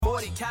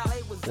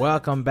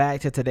Welcome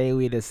back to Today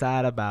We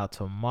Decide About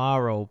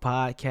Tomorrow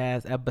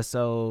podcast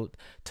episode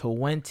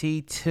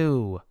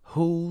 22.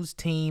 Whose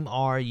team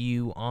are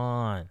you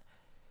on?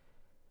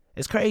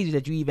 It's crazy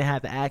that you even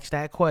have to ask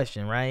that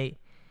question, right?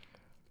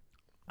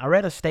 I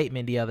read a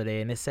statement the other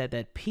day and it said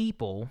that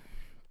people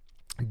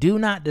do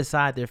not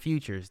decide their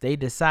futures. They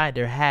decide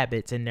their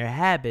habits, and their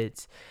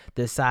habits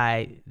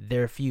decide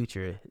their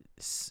future.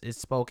 It's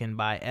spoken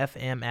by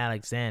F.M.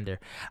 Alexander.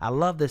 I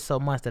love this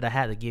so much that I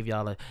had to give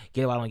y'all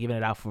I'm giving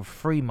it out for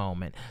free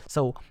moment.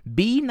 So,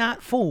 be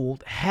not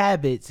fooled.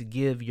 Habits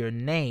give your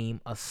name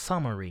a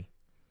summary.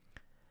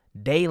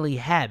 Daily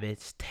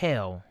habits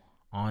tell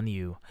on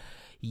you.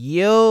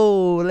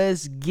 Yo,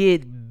 let's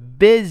get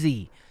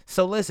busy.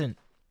 So listen,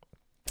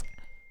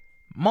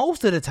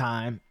 most of the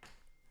time,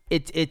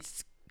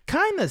 it's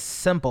kind of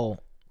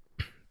simple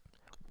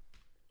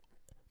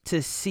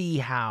to see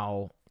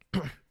how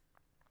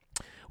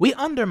we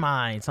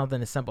undermine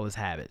something as simple as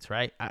habits,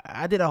 right?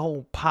 I did a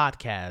whole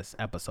podcast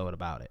episode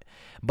about it,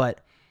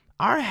 but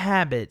our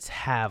habits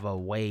have a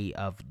way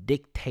of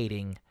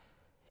dictating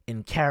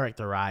and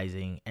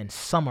characterizing and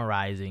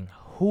summarizing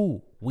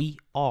who we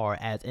are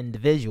as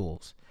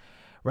individuals,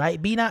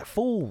 right? Be not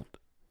fooled.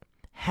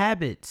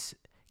 Habits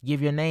give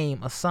your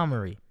name a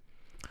summary.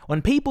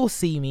 When people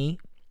see me,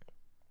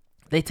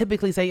 they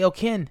typically say, yo,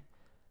 Ken,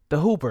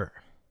 the hooper.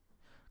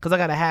 Because I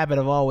got a habit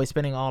of always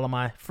spending all of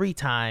my free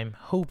time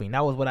hooping.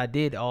 That was what I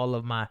did all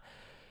of my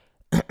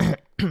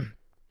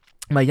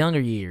my younger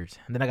years.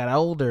 And then I got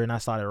older and I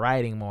started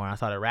writing more. And I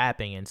started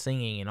rapping and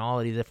singing and all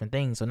of these different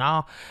things. So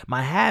now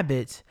my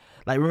habits,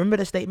 like remember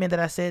the statement that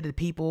I said that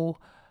people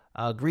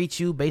greet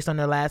you based on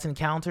their last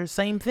encounter?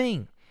 Same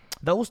thing.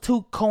 Those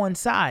two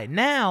coincide.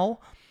 Now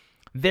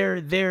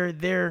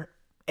they're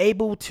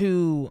able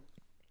to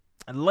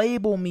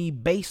label me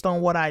based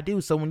on what I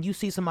do. So when you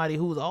see somebody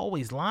who's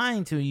always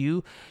lying to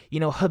you,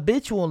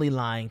 habitually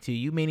lying to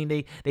you,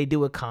 meaning they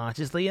do it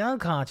consciously and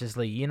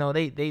unconsciously,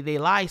 they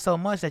lie so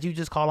much that you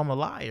just call them a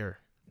liar.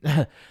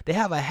 They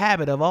have a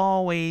habit of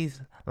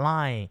always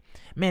lying.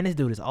 Man, this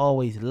dude is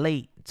always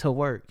late to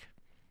work.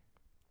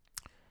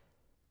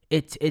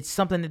 It's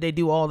something that they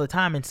do all the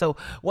time. And so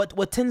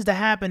what tends to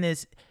happen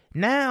is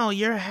now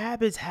your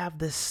habits have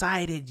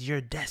decided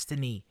your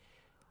destiny.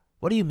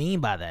 What do you mean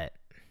by that?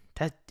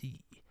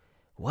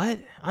 What?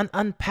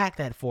 Unpack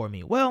that for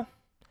me. Well,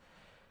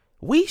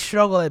 we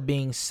struggle at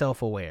being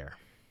self-aware,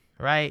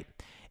 right?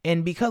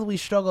 And because we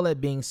struggle at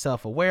being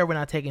self-aware, we're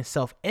not taking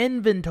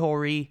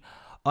self-inventory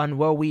on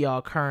where we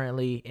are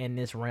currently in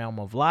this realm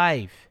of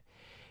life,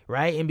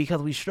 right? And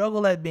because we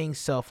struggle at being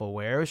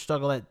self-aware, we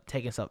struggle at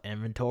taking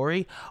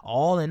self-inventory,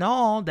 all in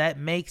all, that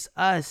makes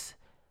us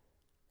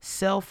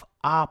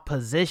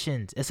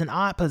self-oppositions. It's an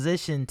odd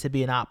position to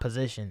be in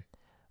opposition.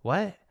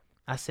 What?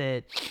 I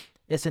said,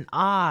 it's an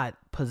odd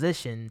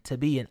position to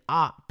be in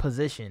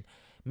opposition,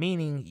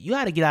 meaning you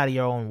got to get out of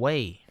your own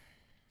way.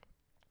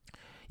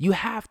 You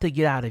have to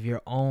get out of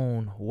your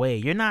own way.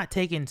 You're not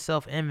taking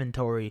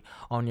self-inventory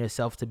on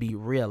yourself to be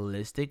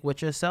realistic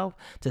with yourself,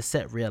 to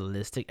set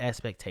realistic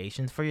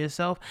expectations for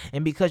yourself.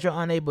 And because you're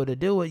unable to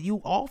do it,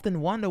 you often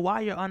wonder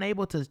why you're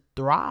unable to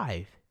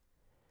thrive.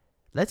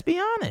 Let's be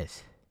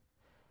honest.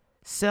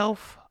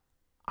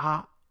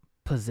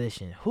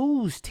 Self-opposition.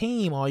 Whose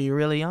team are you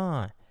really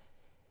on?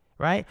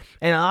 Right?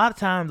 And a lot of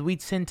times we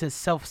tend to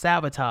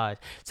self-sabotage.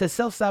 So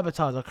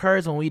self-sabotage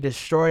occurs when we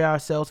destroy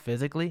ourselves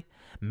physically,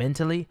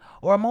 mentally,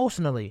 or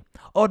emotionally,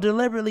 or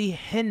deliberately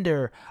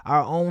hinder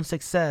our own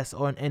success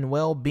and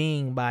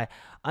well-being by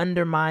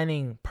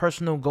undermining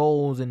personal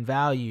goals and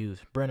values,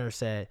 Brenner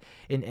said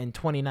in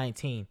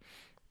 2019.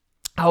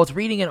 I was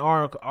reading an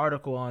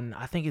article on,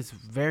 I think it's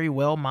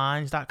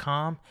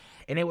verywellminds.com,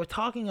 and they were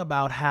talking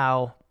about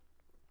how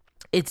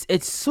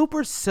it's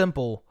super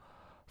simple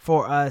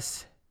for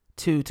us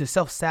to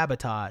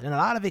self-sabotage, and a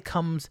lot of it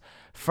comes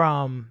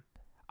from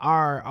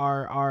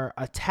our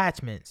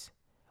attachments,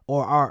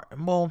 or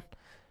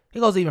it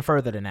goes even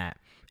further than that.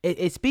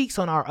 It speaks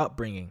on our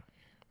upbringing.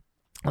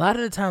 A lot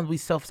of the times we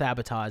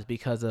self-sabotage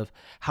because of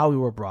how we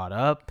were brought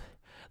up,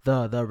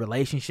 the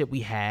relationship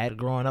we had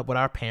growing up with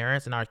our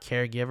parents and our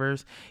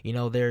caregivers.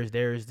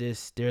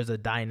 There's a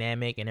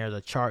dynamic, and there's a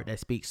chart that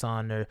speaks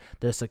on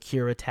their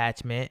secure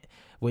attachment,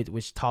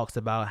 which talks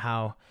about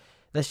how,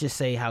 let's just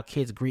say, how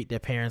kids greet their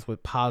parents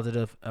with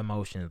positive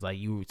emotions. Like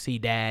you see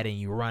dad and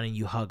you run and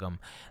you hug them.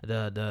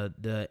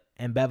 The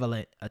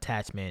ambivalent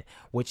attachment,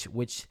 which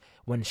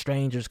when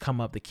strangers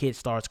come up, the kid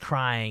starts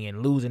crying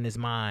and losing his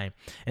mind.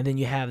 And then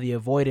you have the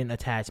avoidant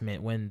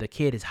attachment, when the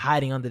kid is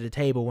hiding under the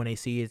table when they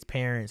see his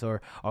parents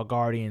or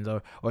guardians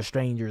or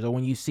strangers. Or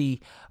when you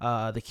see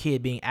the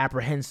kid being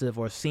apprehensive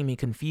or seeming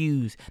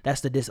confused,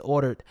 that's the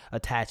disordered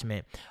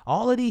attachment.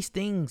 All of these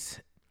things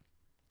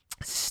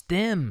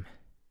stem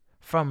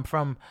from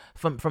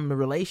the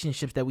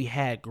relationships that we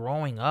had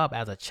growing up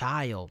as a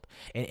child,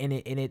 and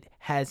it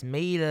has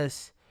made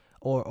us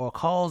or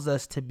caused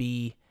us to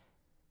be,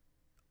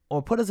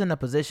 or put us in a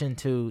position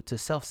to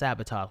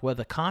self-sabotage,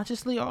 whether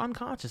consciously or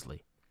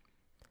unconsciously.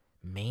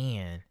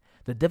 Man,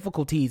 the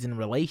difficulties in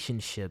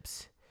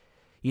relationships,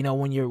 You know,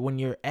 when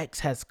your ex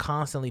has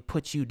constantly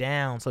put you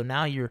down, so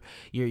now you're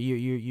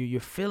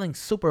feeling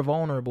super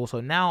vulnerable.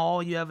 So now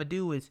all you ever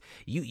do is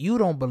you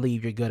don't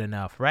believe you're good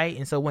enough, right?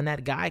 And so when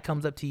that guy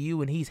comes up to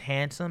you and he's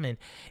handsome and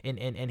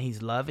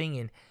he's loving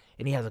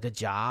and he has a good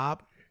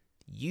job,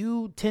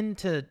 you tend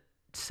to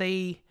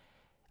say,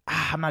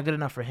 I'm not good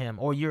enough for him.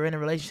 Or you're in a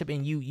relationship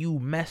and you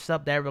mess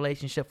up that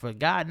relationship for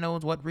God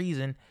knows what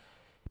reason,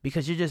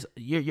 because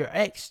your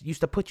ex used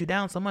to put you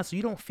down so much, so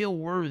you don't feel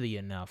worthy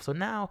enough. So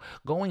now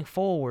going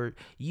forward,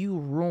 you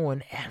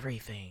ruin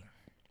everything.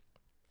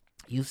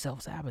 You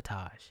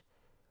self-sabotage.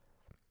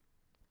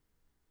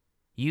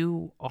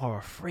 You are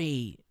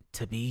afraid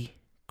to be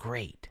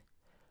great.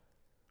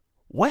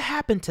 What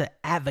happened to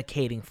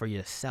advocating for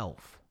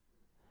yourself?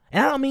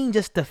 And I don't mean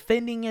just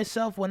defending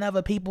yourself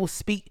whenever people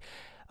speak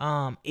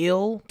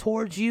ill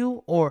towards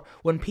you, or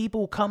when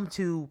people come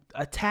to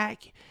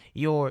attack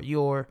your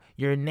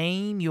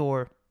name,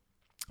 your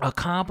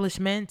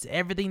accomplishments,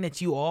 everything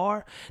that you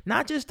are.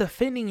 Not just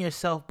defending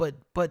yourself, but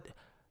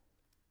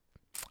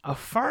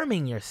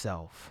affirming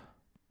yourself,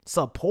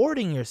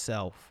 supporting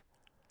yourself.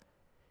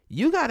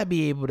 You got to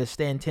be able to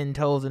stand 10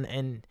 toes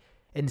and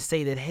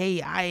say that,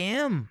 hey, I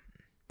am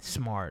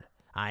smart.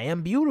 I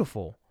am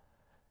beautiful.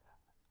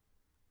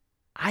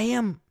 I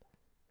am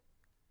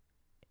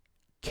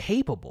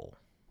capable.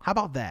 How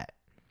about that?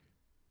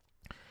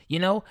 You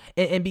know,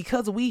 and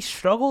because we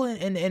struggle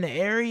in the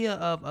area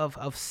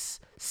of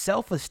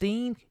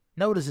self-esteem,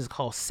 notice it's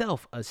called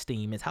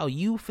self-esteem. It's how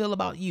you feel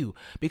about you.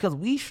 Because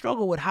we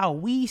struggle with how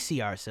we see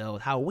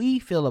ourselves, how we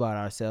feel about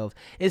ourselves.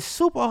 It's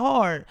super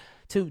hard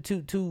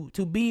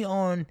to be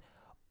on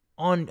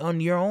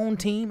your own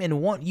team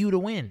and want you to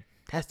win.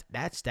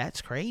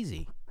 That's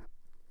crazy.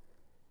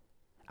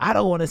 I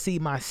don't want to see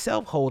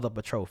myself hold up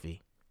a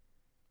trophy.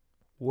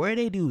 Where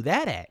they do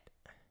that at?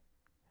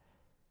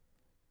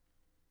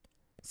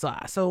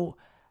 So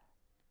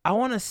I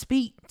want to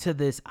speak to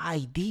this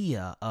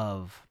idea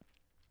of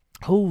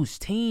whose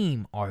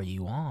team are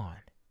you on?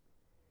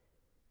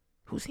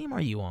 Whose team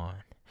are you on?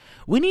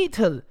 We need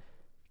to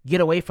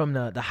get away from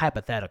the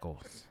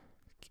hypotheticals.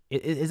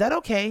 Is that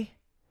okay?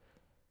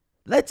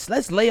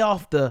 Let's lay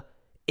off the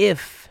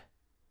if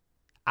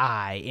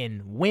I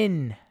and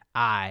when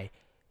I.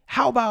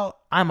 How about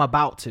I'm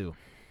about to?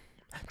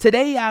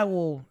 Today I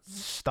will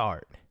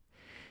start.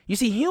 You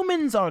see,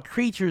 humans are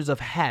creatures of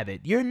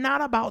habit. You're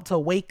not about to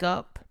wake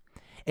up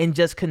and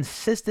just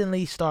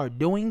consistently start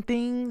doing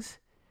things.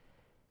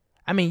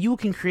 I mean, you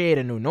can create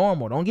a new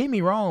normal, don't get me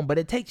wrong, but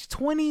it takes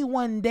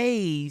 21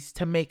 days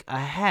to make a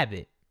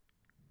habit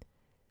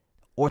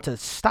or to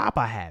stop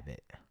a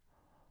habit.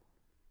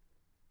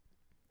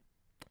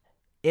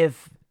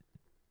 If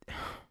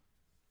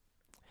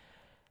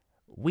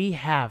we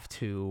have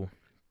to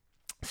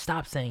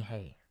stop saying,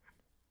 hey,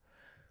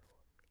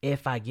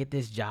 if I get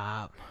this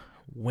job,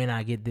 when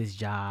I get this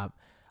job,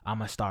 I'm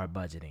going to start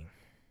budgeting.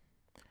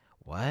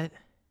 What?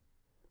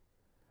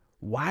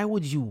 Why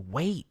would you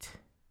wait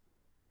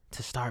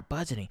to start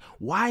budgeting?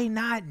 Why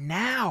not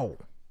now?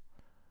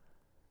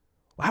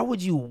 Why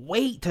would you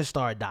wait to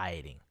start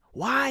dieting?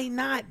 Why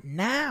not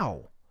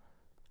now?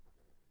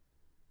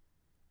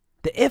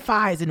 The if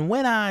I's and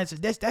when I's,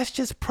 that's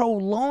just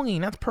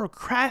prolonging. That's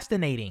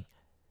procrastinating.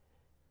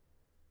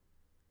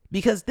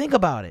 Because think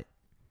about it.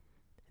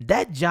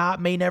 That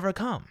job may never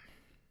come.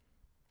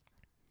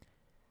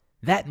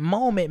 That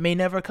moment may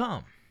never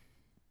come.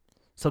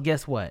 So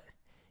guess what?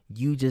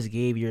 You just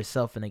gave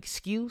yourself an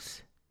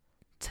excuse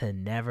to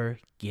never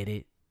get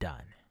it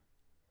done.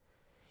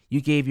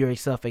 You gave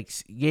yourself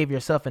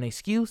an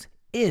excuse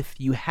if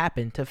you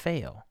happen to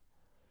fail.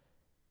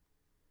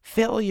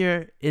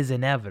 Failure is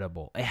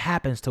inevitable. It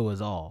happens to us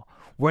all.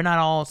 We're not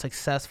all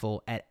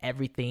successful at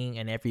everything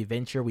and every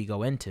venture we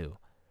go into.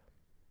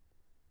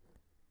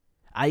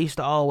 I used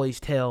to always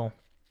tell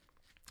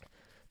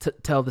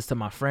this to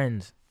my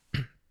friends,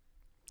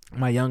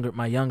 my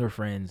younger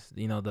friends,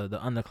 you know, the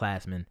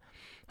underclassmen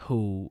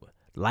who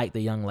liked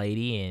the young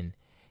lady and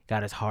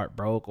got his heart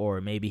broke,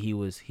 or maybe he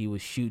was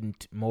shooting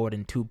more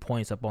than 2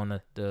 points up on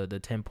the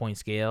 10-point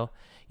scale.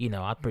 You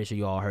know, I'm pretty sure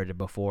you all heard it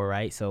before,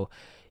 right? So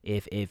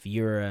if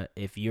you're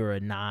a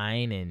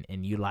 9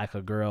 and you like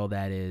a girl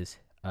that is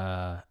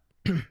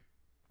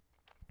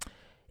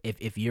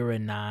if you're a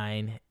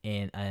 9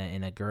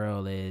 and a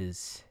girl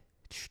is,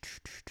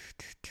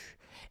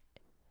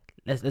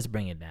 let's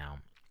bring it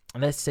down.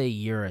 Let's say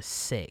you're a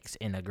 6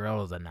 and a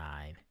girl is a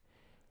 9.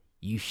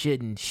 You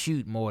shouldn't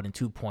shoot more than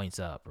 2 points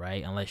up,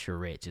 right? Unless you're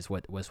rich, is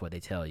what they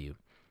tell you.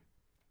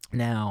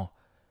 Now,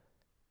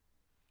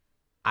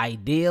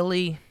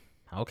 ideally,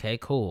 okay,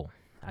 cool.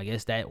 I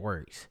guess that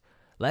works.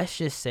 Let's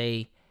just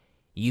say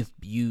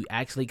you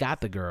actually got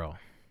the girl.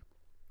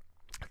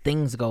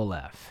 Things go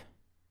left,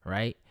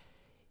 right?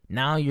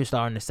 Now you're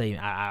starting to say,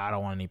 I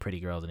don't want any pretty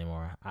girls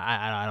anymore.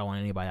 I don't want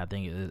anybody I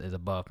think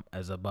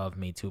is above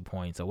me 2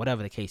 points, or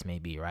whatever the case may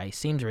be, right?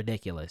 Seems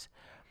ridiculous.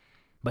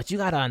 But you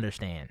got to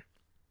understand,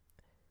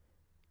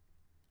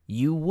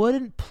 you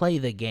wouldn't play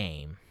the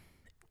game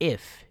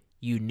if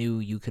you knew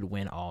you could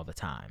win all the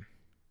time.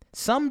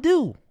 Some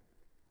do.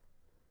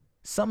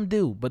 Some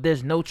do, but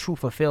there's no true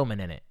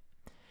fulfillment in it.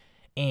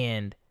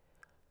 And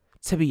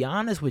to be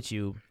honest with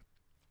you,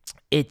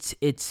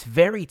 it's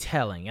very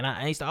telling. And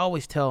I used to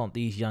always tell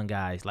these young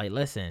guys, like,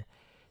 listen,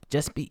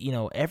 just be,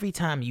 every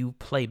time you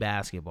play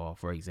basketball,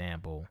 for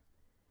example,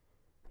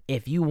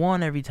 if you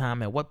won every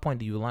time, at what point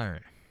do you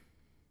learn?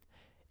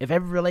 If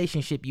every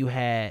relationship you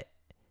had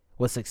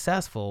was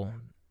successful,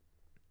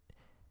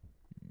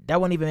 that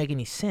wouldn't even make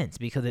any sense,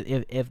 because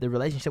if the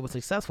relationship was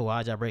successful,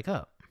 why'd y'all break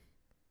up?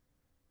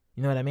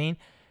 You know what I mean?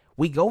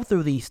 We go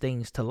through these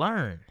things to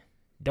learn.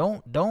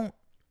 Don't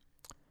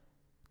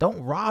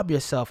rob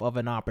yourself of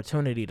an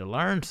opportunity to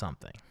learn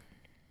something.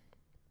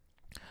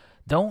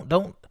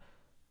 Don't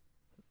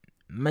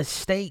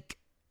mistake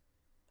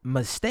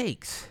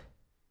mistakes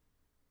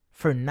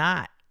for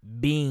not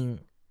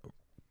being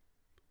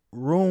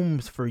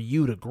rooms for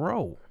you to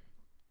grow.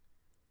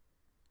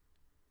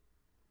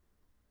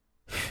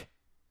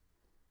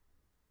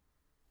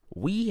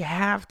 We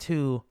have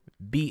to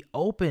be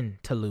open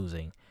to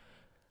losing,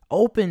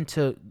 open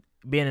to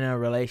being in a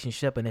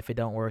relationship, and if it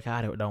don't work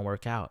out, it don't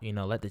work out.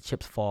 Let the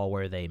chips fall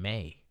where they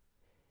may.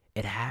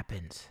 It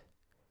happens.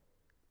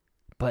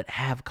 But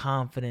have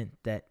confidence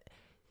that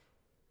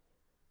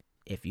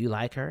if you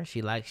like her,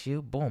 she likes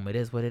you, boom, it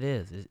is what it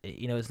is.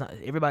 It's not,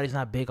 everybody's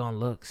not big on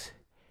looks.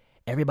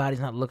 Everybody's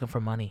not looking for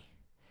money.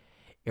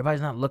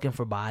 Everybody's not looking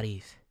for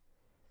bodies.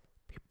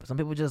 Some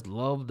people just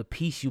love the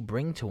peace you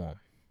bring to them.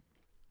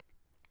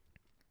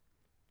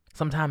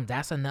 Sometimes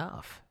that's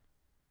enough.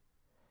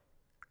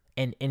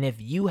 And if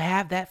you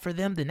have that for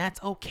them, then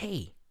that's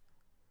okay.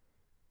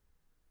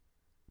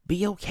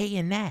 Be okay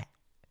in that.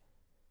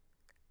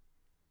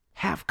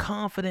 Have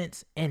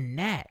confidence in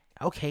that.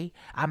 Okay,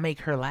 I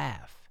make her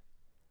laugh.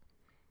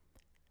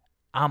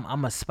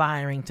 I'm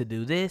aspiring to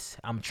do this.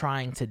 I'm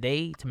trying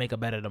today to make a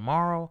better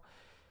tomorrow.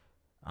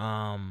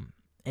 And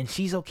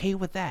she's okay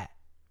with that.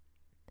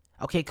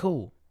 Okay,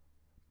 cool.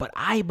 But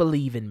I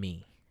believe in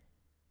me.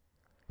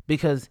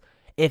 Because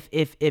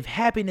if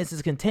happiness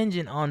is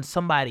contingent on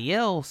somebody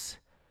else,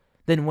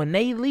 then when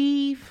they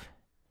leave,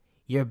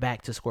 you're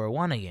back to square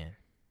one again.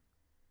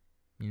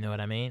 You know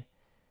what I mean?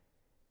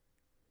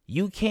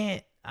 You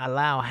can't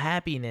allow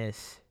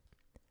happiness,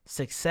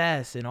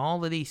 success, and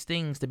all of these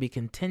things to be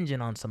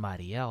contingent on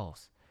somebody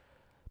else,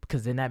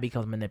 because then that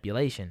becomes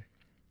manipulation.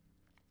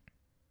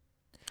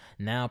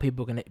 Now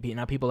people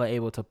are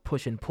able to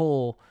push and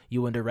pull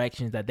you in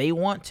directions that they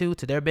want to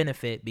their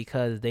benefit,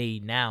 because they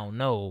now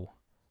know.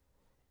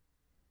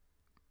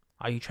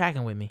 Are you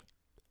tracking with me?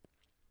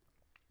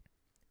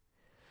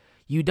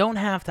 You don't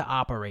have to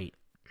operate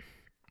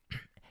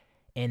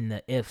in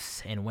the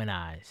ifs and when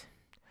I's.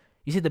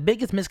 You see, the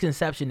biggest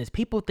misconception is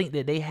people think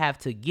that they have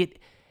to get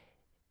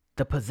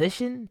the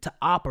position to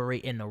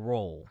operate in the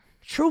role.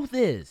 Truth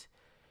is,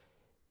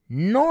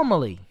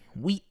 normally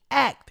we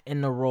act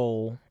in the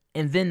role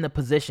and then the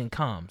position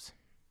comes.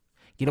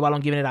 You know why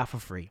I'm giving it out for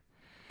free?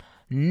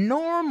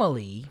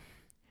 Normally,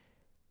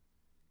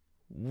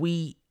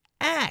 we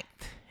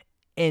act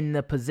in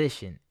the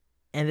position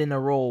and then the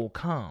role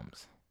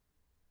comes.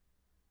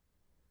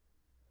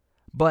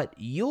 But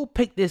you'll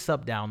pick this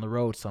up down the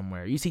road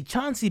somewhere. You see,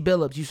 Chauncey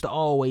Billups used to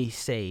always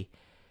say,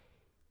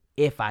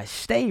 if I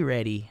stay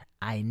ready,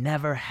 I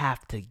never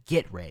have to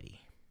get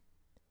ready.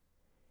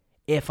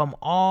 If I'm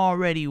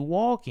already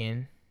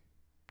walking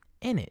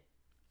in it.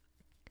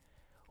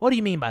 What do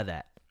you mean by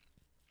that?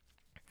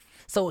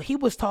 So he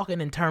was talking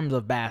in terms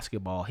of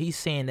basketball. He's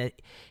saying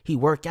that he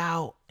work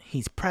out,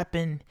 he's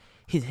prepping,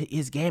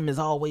 his game is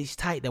always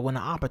tight, that when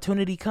the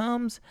opportunity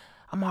comes,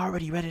 I'm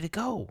already ready to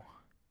go.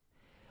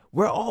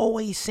 We're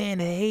always saying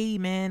that, hey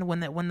man, when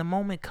the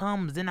moment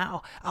comes, then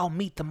I'll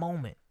meet the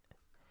moment.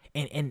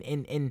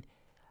 And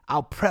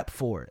I'll prep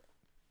for it.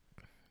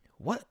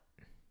 What?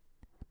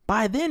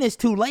 By then it's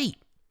too late.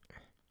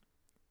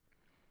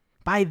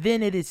 By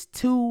then it is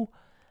too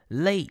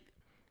late.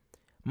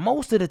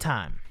 Most of the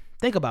time,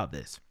 think about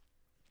this.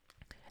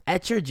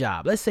 At your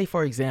job, let's say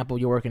for example,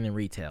 you're working in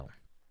retail.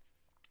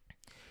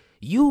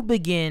 You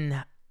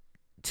begin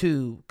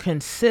to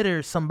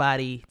consider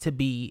somebody to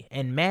be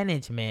in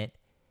management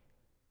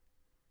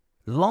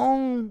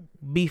long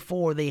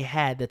before they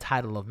had the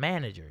title of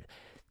manager.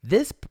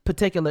 This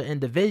particular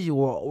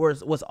individual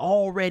was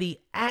already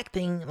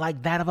acting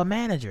like that of a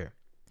manager.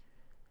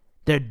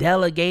 They're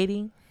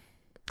delegating,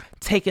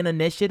 taking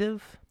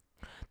initiative,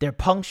 they're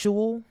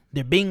punctual,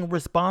 they're being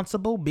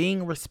responsible,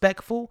 being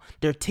respectful,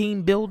 they're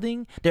team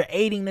building, they're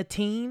aiding the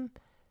team,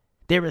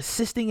 they're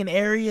assisting in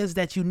areas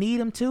that you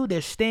need them to,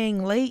 they're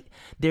staying late,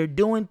 they're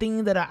doing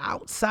things that are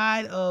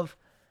outside of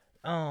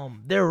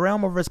their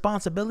realm of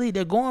responsibility,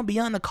 they're going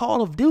beyond the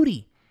call of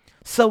duty.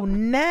 So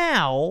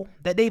now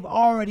that they've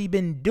already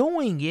been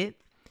doing it,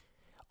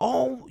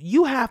 all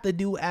you have to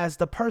do as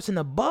the person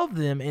above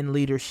them in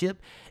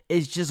leadership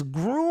is just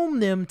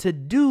groom them to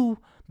do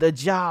the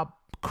job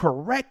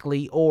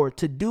correctly or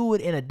to do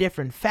it in a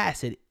different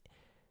facet.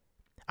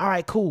 All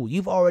right, cool.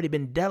 You've already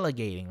been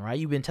delegating, right?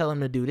 You've been telling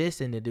them to do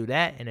this and to do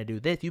that and to do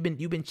this. You've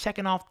been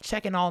checking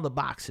all the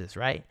boxes,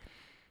 right?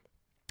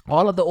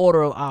 All of the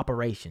order of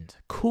operations.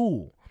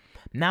 Cool.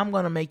 Now I'm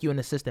going to make you an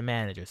assistant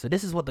manager. So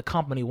this is what the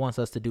company wants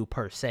us to do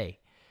per se.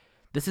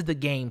 This is the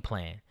game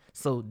plan.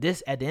 So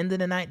this, at the end of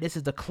the night, this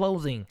is the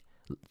closing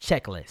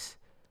checklist.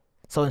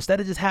 So instead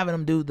of just having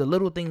them do the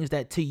little things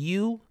that to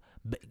you,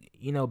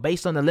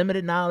 based on the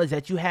limited knowledge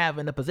that you have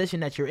in the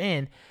position that you're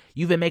in,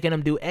 you've been making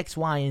them do X,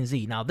 Y, and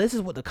Z. Now, this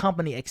is what the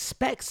company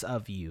expects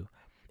of you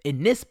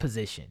in this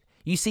position.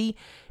 You see,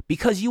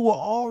 because you were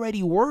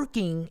already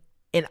working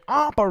and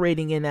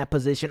operating in that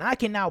position, I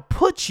can now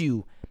put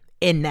you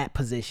in that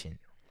position.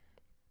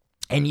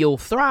 And you'll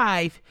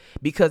thrive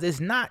because it's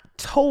not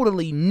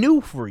totally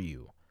new for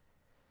you.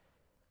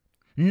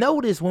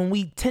 Notice when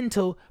we tend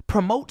to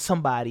promote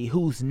somebody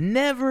who's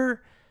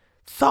never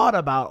thought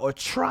about or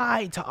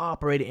tried to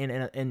operate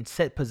in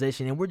set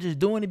position, and we're just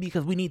doing it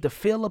because we need to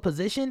fill a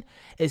position,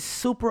 is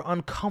super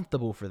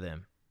uncomfortable for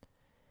them.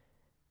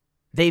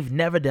 They've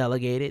never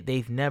delegated.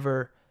 They've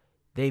never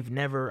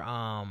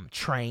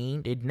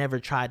trained. They've never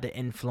tried to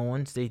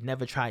influence. They've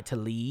never tried to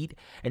lead.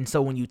 And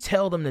so when you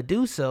tell them to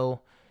do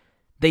so,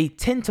 they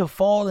tend to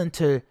fall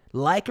into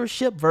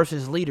likership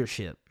versus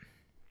leadership.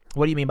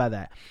 What do you mean by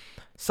that?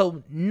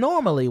 So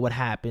normally what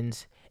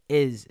happens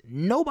is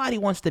nobody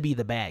wants to be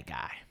the bad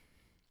guy.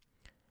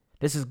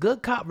 This is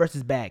good cop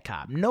versus bad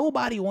cop.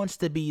 Nobody wants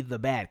to be the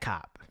bad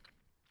cop.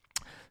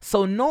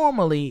 So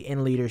normally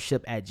in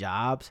leadership at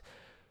jobs,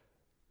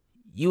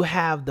 you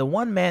have the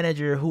one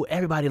manager who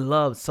everybody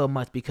loves so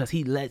much because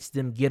he lets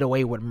them get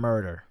away with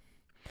murder.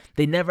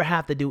 They never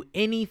have to do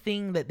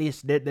anything that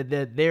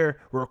they're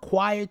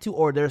required to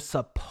or they're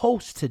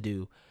supposed to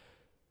do,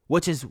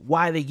 which is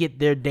why they get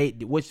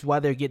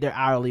their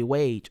hourly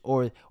wage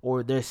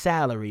or their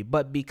salary.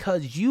 But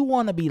because you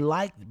want to be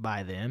liked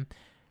by them,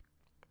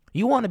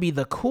 you want to be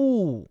the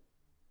cool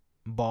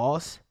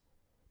boss,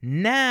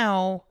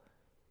 now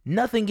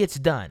nothing gets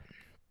done.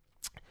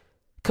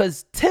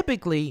 Because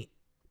typically,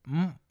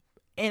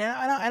 and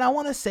I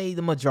want to say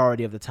the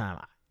majority of the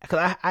time,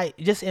 because I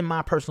just in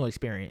my personal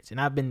experience, and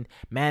I've been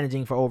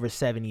managing for over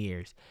 7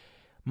 years,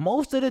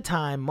 most of the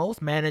time, most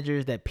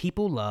managers that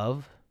people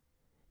love,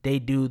 they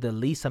do the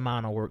least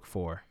amount of work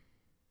for.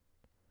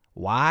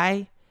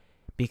 Why?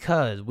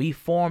 Because we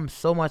form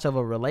so much of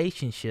a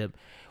relationship.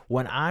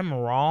 When I'm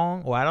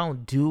wrong or I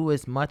don't do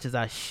as much as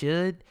I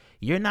should,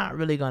 you're not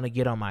really going to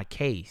get on my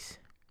case.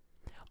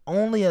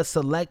 Only a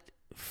select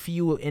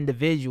few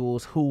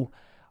individuals who,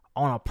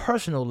 on a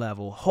personal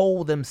level,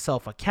 hold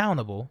themselves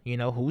accountable,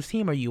 whose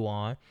team are you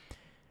on?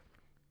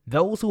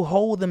 Those who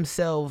hold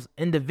themselves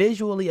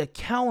individually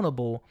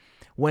accountable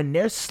when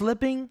they're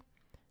slipping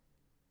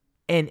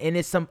and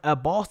it's a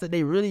boss that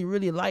they really,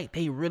 really like,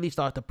 they really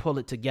start to pull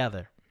it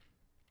together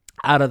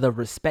out of the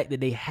respect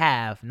that they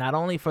have, not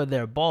only for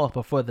their boss,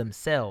 but for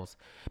themselves.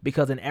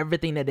 Because in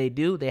everything that they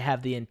do, they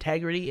have the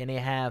integrity and they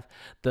have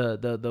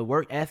the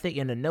work ethic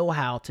and the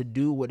know-how to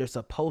do what they're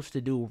supposed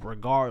to do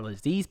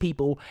regardless. These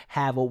people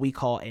have what we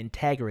call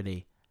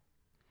integrity.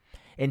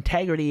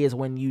 Integrity is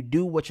when you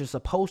do what you're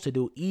supposed to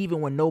do, even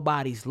when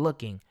nobody's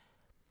looking.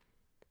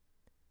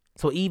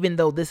 So even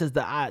though this is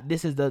the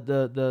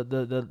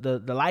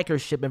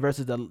likership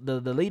versus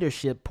the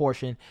leadership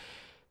portion,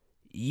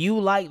 you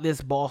like this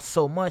boss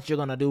so much, you're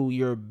going to do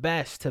your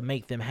best to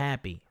make them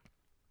happy.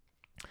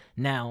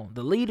 Now,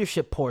 the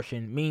leadership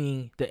portion,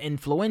 meaning the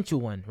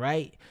influential one,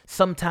 right?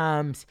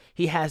 Sometimes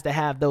he has to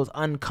have those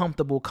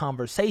uncomfortable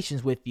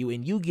conversations with you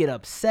and you get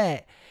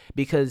upset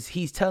because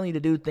he's telling you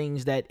to do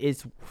things that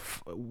is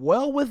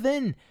well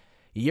within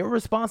your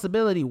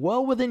responsibility,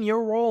 well within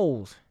your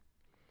roles.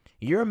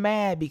 You're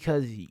mad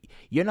because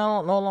you're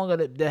no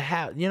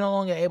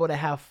longer able to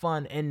have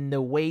fun in the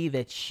way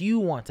that you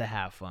want to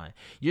have fun.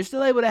 You're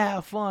still able to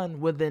have fun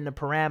within the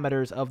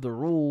parameters of the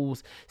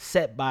rules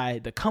set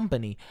by the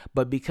company,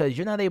 but because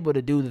you're not able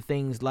to do the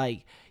things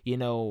like,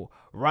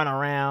 run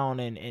around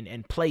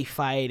and play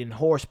fight and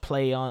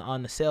horseplay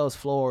on the sales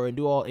floor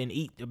and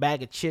eat a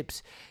bag of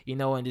chips,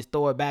 and just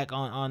throw it back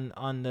on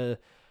the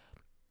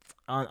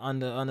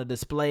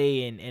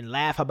display and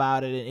laugh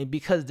about it, and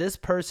because this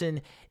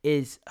person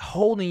is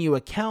holding you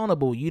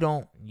accountable, you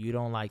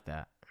don't like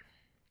that.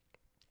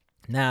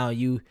 Now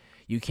you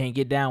can't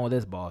get down with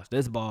this boss.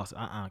 This boss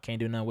can't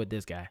do nothing with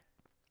this guy,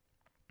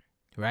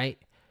 right?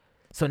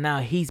 So now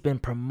he's been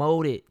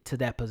promoted to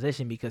that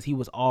position because he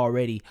was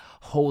already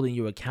holding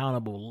you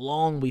accountable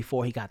long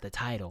before he got the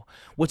title,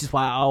 which is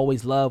why I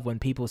always love when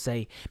people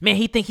say, man,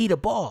 he think he the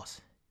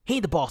boss. He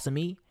ain't the boss of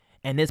me.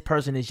 And this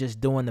person is just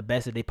doing the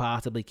best that they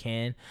possibly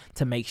can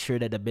to make sure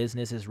that the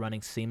business is running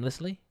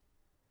seamlessly.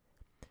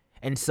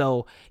 And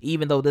so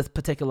even though this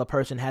particular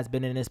person has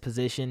been in this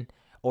position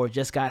or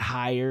just got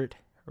hired,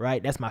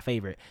 right? That's my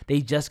favorite. They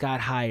just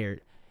got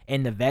hired.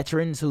 And the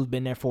veterans who've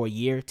been there for a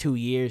year, 2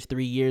 years,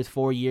 3 years,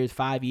 4 years,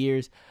 5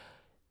 years,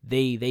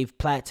 they've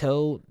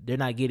plateaued. They're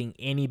not getting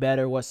any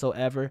better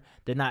whatsoever.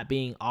 They're not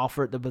being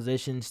offered the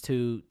positions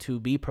to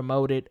be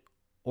promoted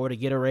or to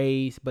get a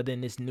raise, but then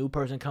this new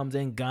person comes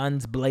in,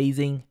 guns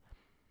blazing,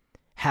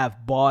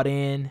 have bought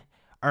in,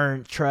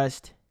 earned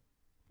trust,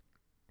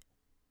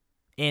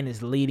 and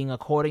is leading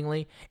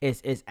accordingly,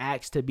 is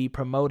asked to be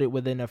promoted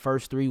within the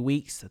first 3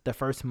 weeks, the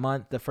first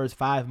month, the first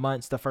 5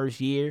 months, the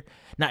first year,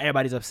 not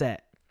everybody's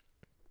upset.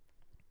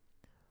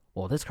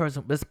 Well, this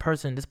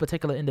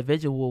particular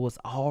individual was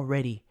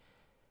already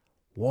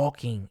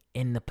walking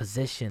in the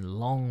position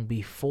long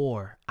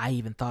before I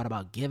even thought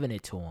about giving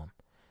it to him.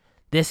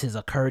 This is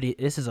a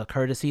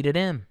courtesy to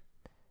them.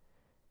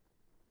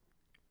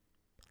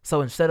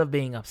 So instead of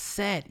being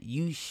upset,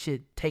 you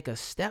should take a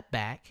step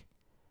back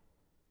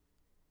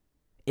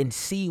and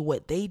see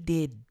what they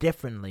did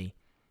differently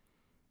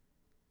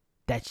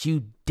that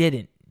you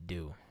didn't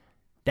do,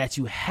 that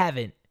you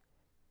haven't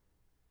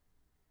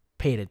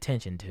paid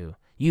attention to.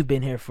 You've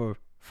been here for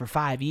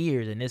 5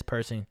 years, and this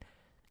person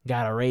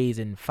got a raise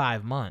in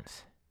 5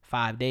 months,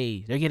 5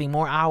 days. They're getting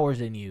more hours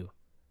than you.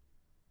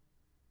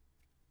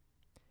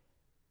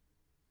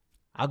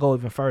 I'll go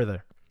even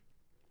further.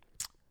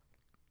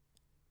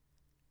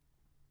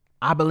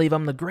 I believe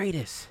I'm the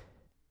greatest.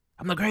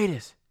 I'm the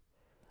greatest.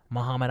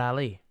 Muhammad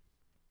Ali.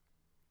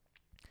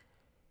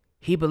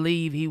 He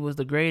believed he was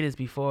the greatest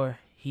before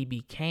he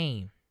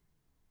became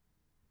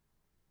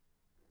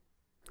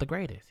the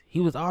greatest. He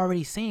was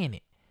already saying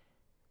it.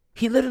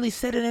 He literally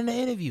said it in the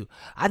interview.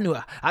 I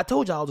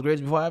told y'all I was the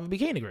greatest before I ever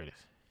became the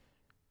greatest.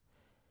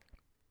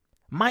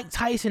 Mike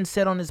Tyson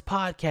said on his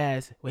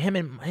podcast with him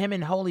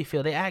and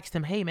Holyfield, they asked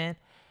him, "Hey man,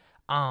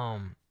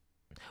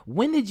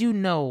 when did you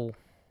know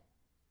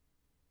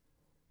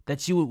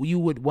that you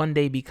would one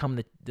day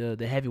become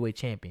the heavyweight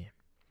champion?"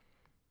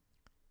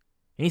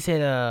 And he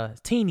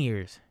said, teen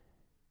years.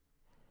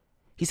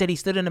 He said he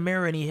stood in the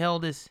mirror and he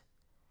held his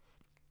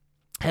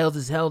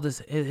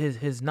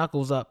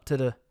knuckles up to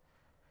the.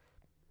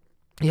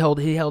 He held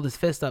his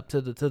fist up to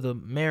the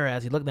mirror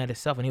as he looked at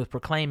himself, and he was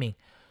proclaiming,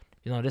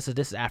 this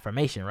is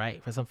affirmation,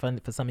 right? For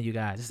some of you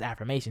guys, this is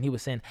affirmation. He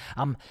was saying,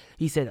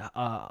 he said,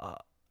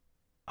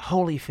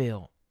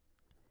 Holyfield,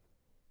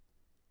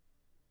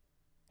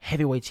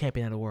 heavyweight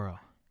champion of the world.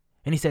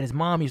 And he said his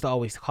mom used to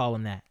always call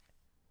him that.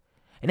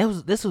 And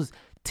this was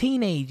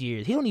teenage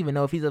years. He don't even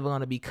know if he's ever going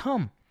to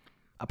become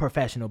a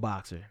professional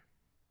boxer.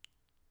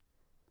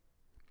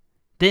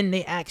 Then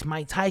they asked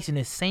Mike Tyson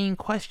the same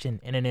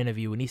question in an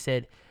interview, and he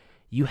said,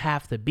 you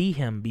have to be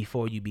him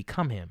before you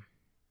become him.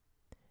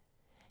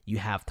 You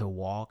have to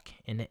walk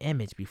in the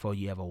image before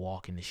you ever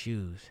walk in the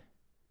shoes.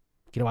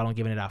 You know why I'm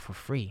giving it out for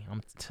free?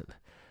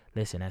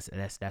 Listen,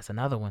 that's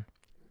another one.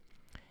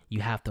 You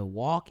have to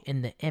walk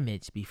in the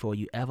image before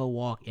you ever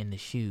walk in the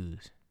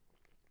shoes.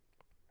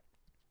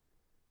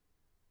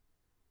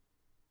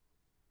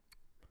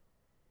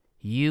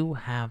 You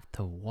have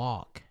to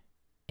walk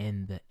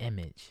in the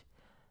image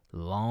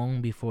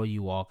long before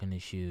you walk in the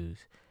shoes.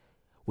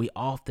 We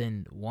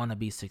often want to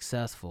be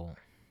successful,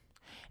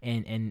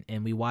 and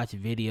we watch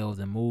videos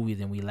and movies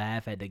and we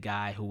laugh at the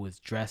guy who was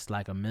dressed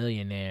like a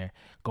millionaire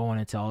going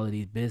into all of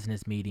these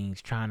business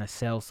meetings trying to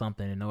sell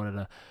something in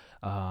order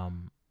to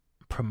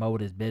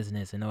promote his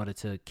business, in order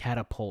to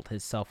catapult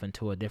himself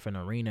into a different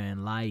arena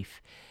in life,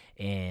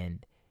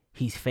 and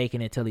he's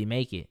faking it until he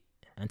make it.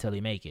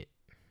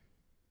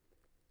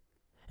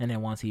 And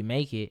then once he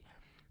make it,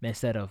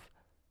 instead of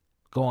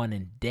going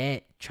in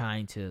debt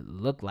trying to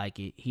look like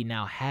it, he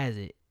now has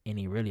it and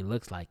he really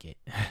looks like it.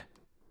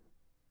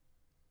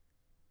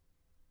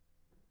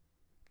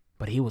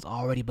 But he was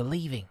already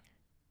believing.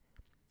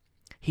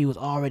 He was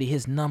already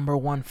his number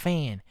one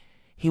fan.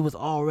 He was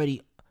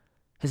already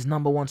his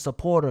number one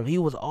supporter. He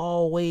was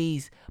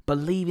always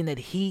believing that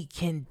he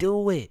can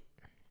do it.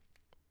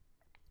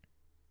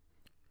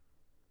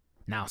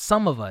 Now,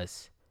 some of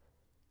us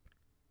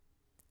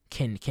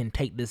can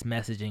take this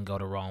message and go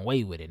the wrong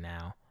way with it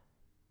now.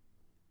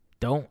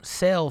 Don't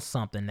sell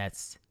something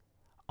that's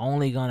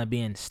only going to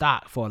be in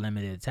stock for a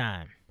limited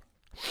time.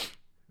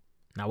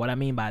 Now, what I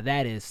mean by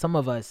that is some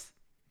of us,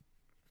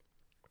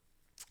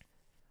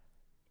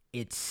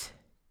 it's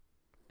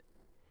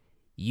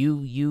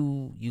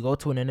you go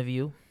to an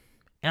interview,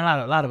 and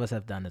a lot of us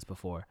have done this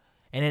before.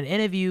 And an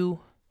interview,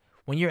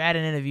 when you're at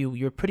an interview,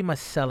 you're pretty much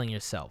selling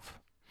yourself.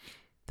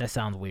 That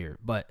sounds weird,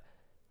 but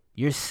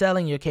you're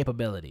selling your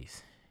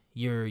capabilities,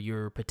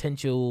 your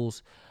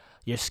potentials,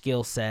 your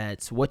skill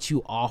sets, what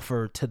you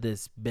offer to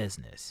this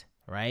business,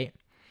 right?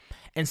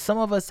 And some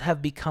of us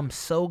have become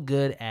so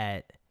good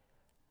at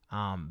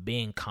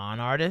being con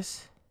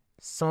artists.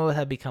 Some of us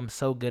have become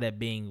so good at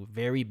being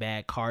very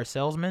bad car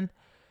salesmen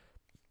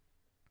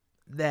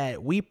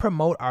that we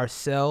promote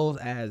ourselves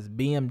as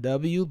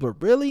BMW,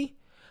 but really,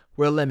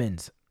 we're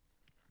lemons.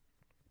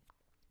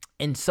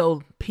 And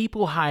so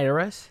people hire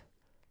us,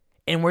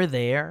 and we're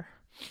there,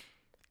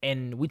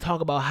 and we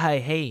talk about,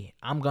 hey,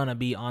 I'm going to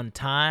be on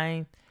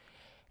time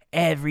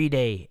every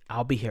day.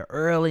 I'll be here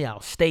early.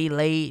 I'll stay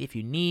late if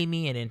you need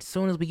me. And then as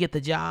soon as we get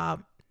the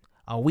job,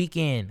 a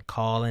weekend,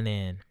 calling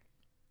in.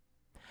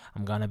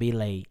 I'm going to be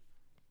late.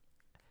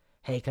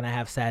 Hey, can I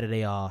have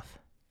Saturday off?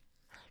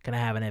 Can I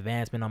have an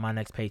advancement on my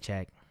next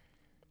paycheck?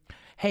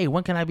 Hey,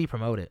 when can I be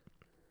promoted?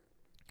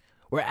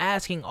 We're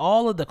asking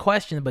all of the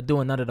questions but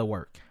doing none of the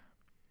work.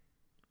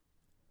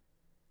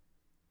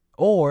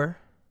 Or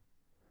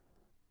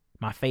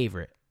My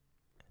favorite.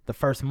 The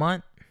first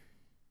month,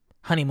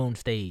 honeymoon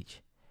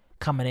stage.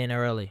 Coming in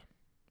early,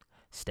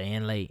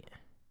 staying late,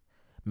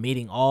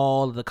 meeting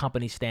all of the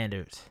company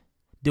standards,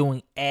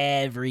 doing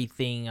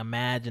everything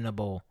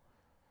imaginable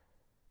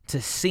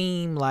to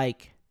seem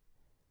like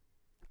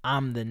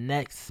I'm the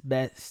next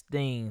best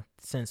thing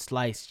since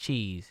sliced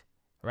cheese,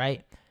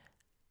 right?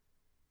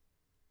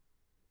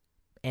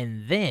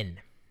 And then,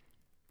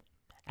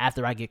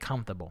 after I get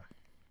comfortable,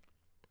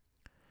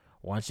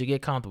 once you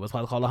get comfortable, it's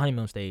what I call the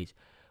honeymoon stage.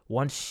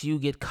 Once you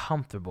get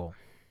comfortable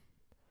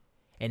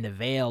and the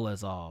veil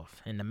is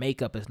off and the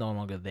makeup is no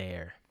longer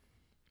there,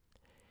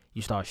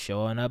 you start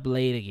showing up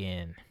late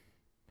again,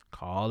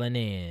 calling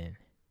in,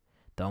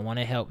 don't want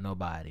to help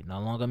nobody, no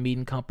longer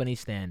meeting company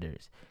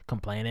standards,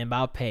 complaining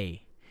about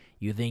pay.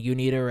 You think you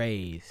need a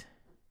raise.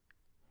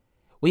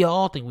 We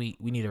all think we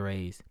need a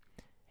raise.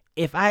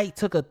 If I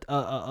took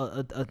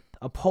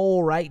a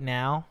poll right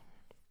now,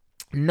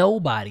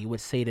 nobody would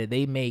say that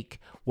they make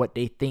what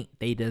they think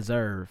they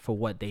deserve for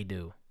what they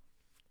do.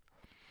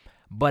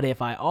 But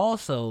if I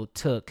also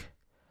took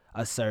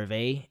a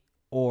survey,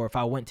 or if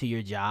I went to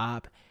your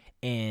job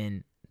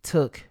and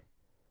took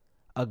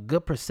a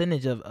good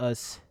percentage of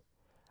us,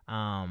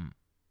 a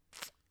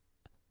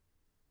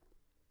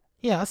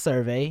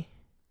survey,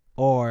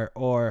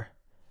 or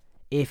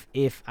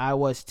if I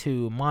was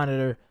to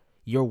monitor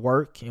your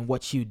work and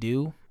what you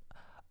do,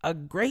 a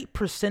great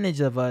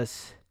percentage of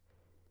us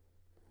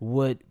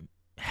would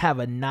have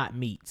a not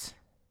meets,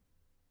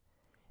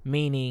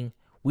 meaning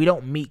we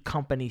don't meet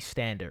company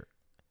standard.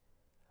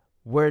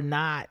 We're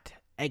not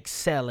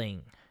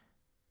excelling.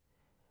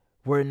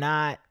 We're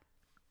not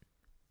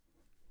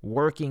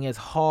working as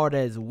hard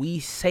as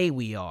we say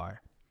we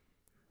are.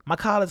 My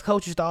college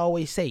coach used to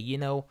always say,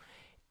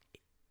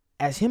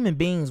 as human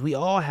beings, we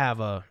all have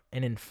an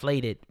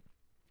inflated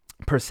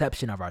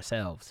perception of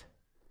ourselves.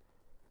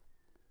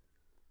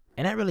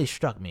 And that really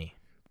struck me.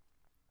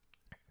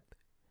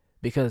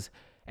 Because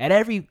at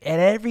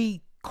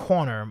every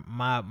corner,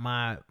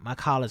 my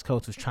college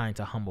coach was trying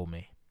to humble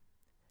me.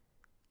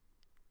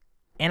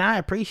 And I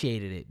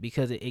appreciated it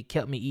because it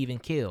kept me even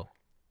keel.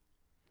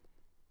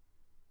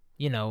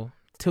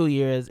 2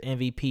 years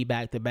MVP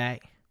back to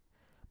back.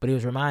 But he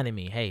was reminding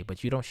me, hey,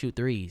 but you don't shoot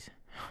threes.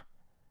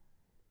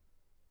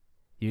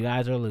 You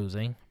guys are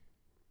losing.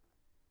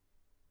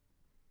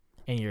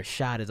 And your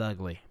shot is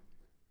ugly.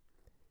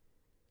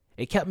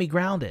 It kept me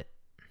grounded.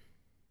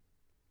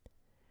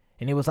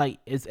 And it was like,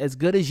 as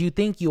good as you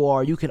think you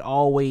are, you could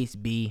always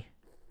be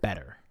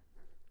better.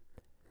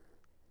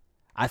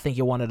 I think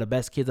you're one of the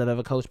best kids I've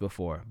ever coached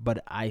before,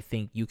 but I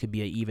think you could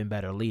be an even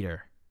better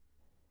leader.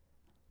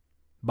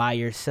 By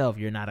yourself,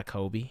 you're not a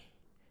Kobe.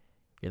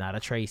 You're not a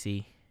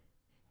Tracy.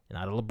 You're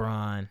not a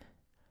LeBron.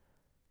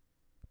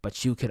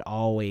 But you could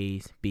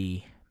always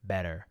be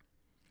better.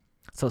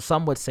 So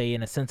some would say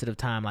in a sensitive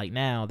time like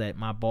now that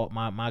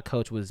my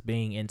coach was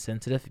being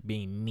insensitive,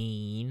 being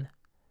mean,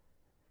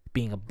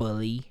 being a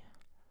bully.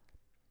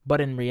 But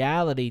in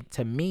reality,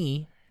 to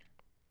me,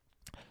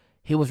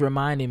 he was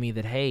reminding me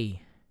that,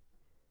 hey,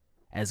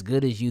 as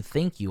good as you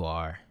think you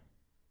are,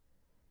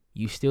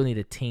 you still need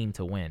a team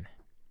to win.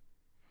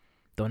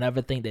 Don't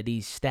ever think that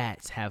these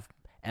stats have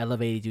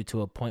elevated you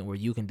to a point where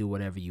you can do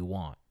whatever you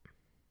want.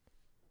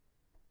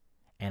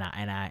 And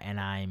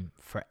I'm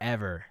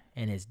forever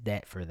in his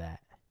debt for that.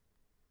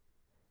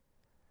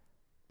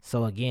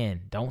 So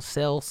again, don't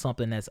sell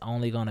something that's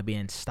only going to be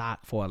in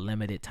stock for a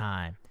limited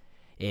time.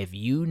 If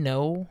you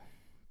know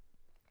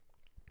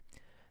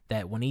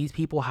that when these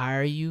people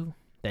hire you,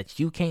 that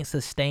you can't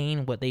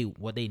sustain what they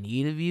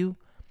need of you,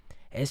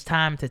 it's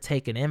time to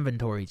take an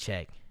inventory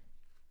check.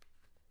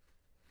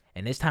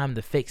 And it's time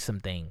to fix some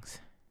things.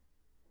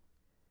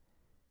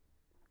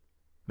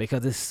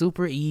 Because it's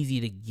super easy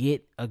to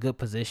get a good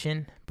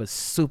position, but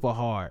super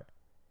hard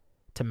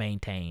to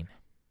maintain.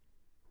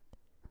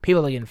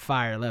 People are getting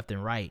fired left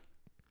and right.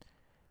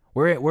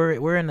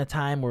 We're in a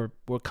time where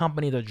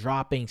companies are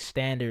dropping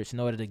standards in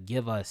order to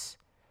give us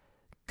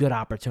good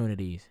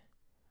opportunities.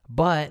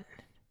 But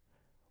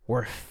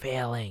we're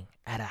failing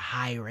at a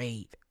high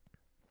rate.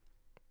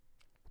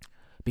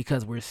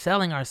 Because we're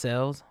selling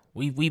ourselves.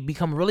 We've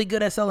become really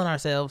good at selling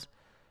ourselves,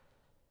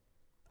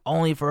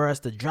 only for us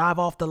to drive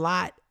off the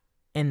lot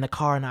and the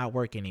car not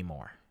work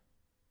anymore.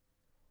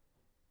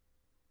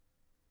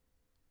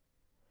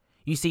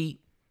 You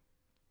see,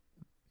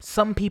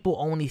 some people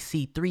only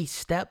see 3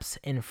 steps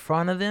in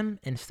front of them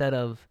instead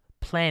of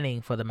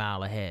planning for the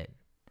mile ahead.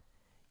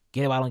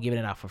 Get it while I'm giving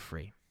it out for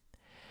free.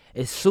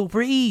 It's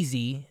super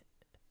easy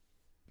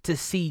to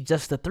see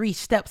just the 3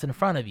 steps in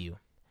front of you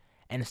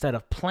instead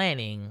of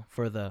planning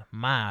for the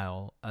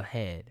mile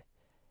ahead.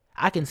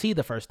 I can see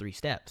the first 3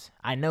 steps.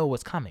 I know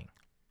what's coming.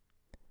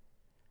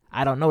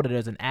 I don't know that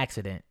there's an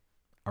accident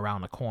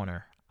around the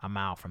corner a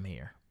mile from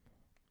here.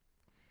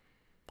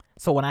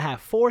 So when I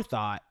have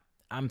forethought,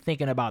 I'm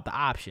thinking about the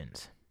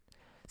options.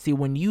 See,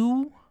 when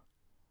you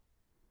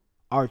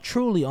are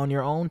truly on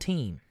your own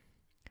team,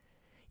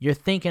 you're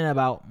thinking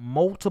about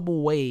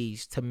multiple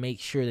ways to make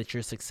sure that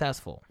you're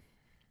successful.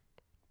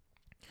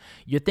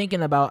 You're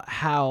thinking about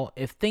how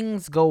if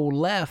things go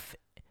left,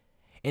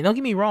 and don't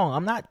get me wrong,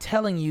 I'm not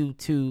telling you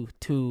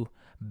to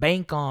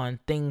bank on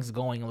things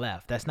going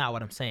left. That's not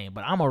what I'm saying,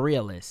 but I'm a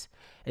realist.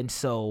 And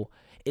so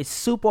it's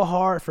super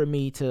hard for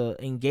me to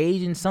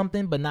engage in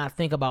something but not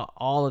think about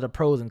all of the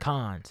pros and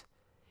cons.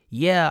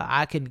 Yeah,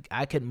 I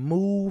could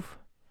move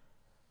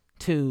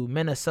to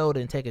Minnesota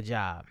and take a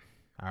job.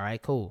 All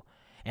right, cool.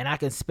 And I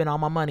can spend all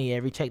my money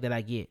every check that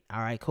I get.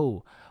 All right,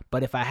 cool.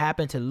 But if I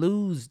happen to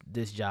lose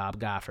this job,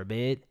 God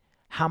forbid,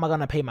 how am I going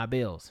to pay my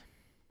bills?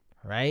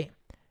 Right?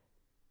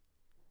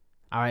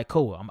 All right,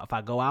 cool. If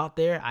I go out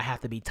there, I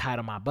have to be tight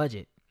on my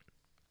budget.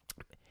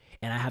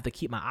 And I have to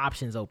keep my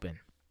options open.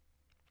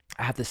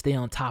 I have to stay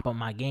on top of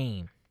my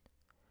game.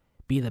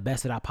 Be the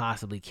best that I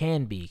possibly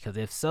can be. Because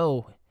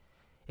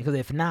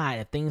if not,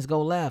 if things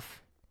go left,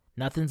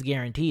 nothing's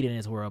guaranteed in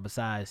this world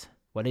besides,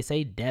 what they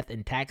say, death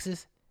and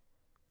taxes.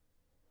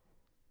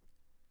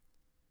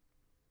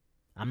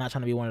 I'm not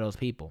trying to be one of those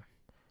people.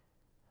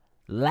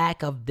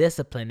 Lack of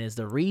discipline is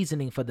the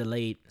reasoning for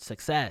delayed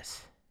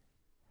success.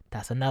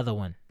 That's another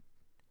one.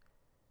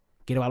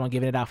 Get it while I'm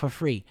giving it out for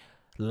free.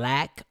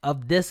 Lack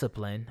of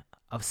discipline,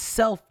 of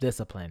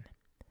self-discipline,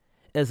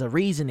 is a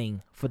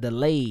reasoning for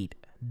delayed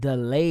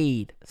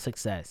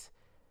success.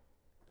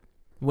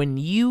 When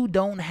you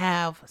don't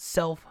have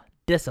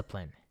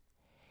self-discipline,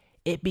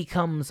 it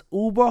becomes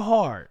uber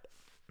hard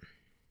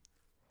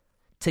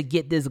to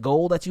get this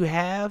goal that you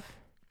have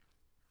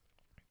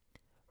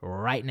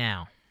right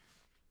now.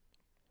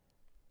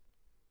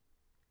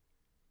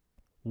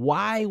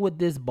 Why would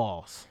this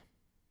boss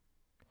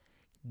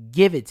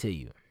give it to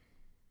you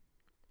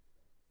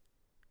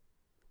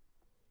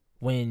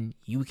when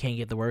you can't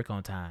get to work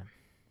on time?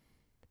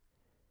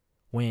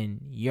 When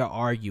you're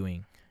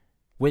arguing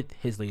with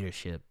his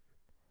leadership,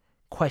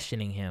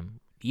 questioning him,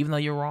 even though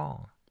you're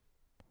wrong.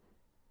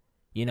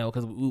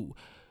 Because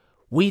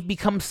we've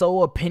become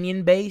so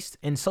opinion based,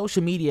 and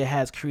social media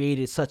has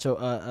created such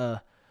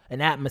an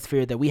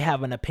atmosphere that we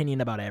have an opinion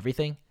about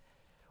everything.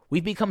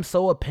 We've become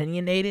so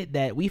opinionated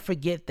that we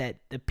forget that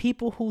the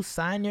people who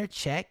sign your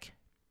check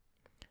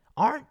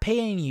aren't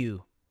paying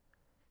you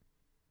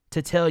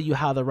to tell you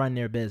how to run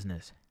their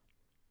business.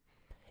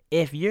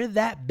 If you're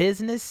that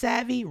business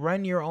savvy,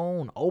 run your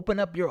own. Open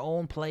up your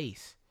own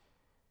place.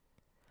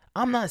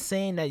 I'm not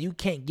saying that you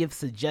can't give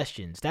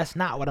suggestions. That's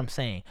not what I'm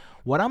saying.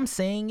 What I'm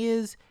saying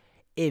is,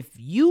 if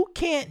you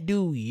can't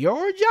do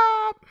your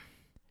job,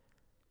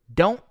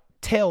 don't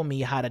tell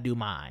me how to do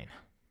mine.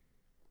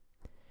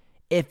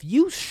 If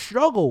you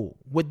struggle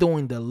with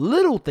doing the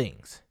little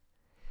things,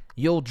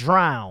 you'll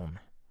drown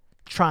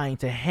trying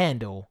to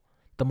handle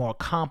the more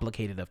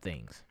complicated of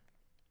things.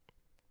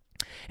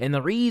 And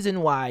the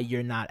reason why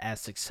you're not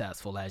as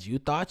successful as you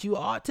thought you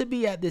ought to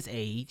be at this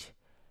age,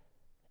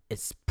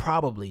 it's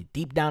probably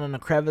deep down in the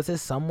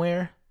crevices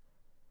somewhere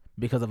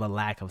because of a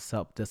lack of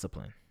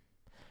self-discipline.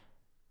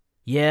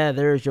 Yeah,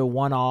 there's your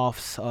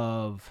one-offs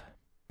of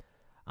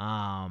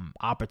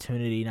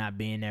opportunity not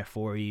being there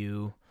for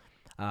you.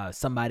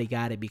 Somebody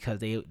got it because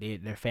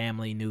their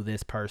family knew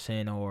this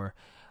person, or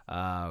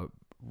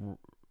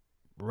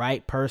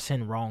right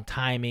person, wrong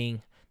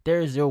timing.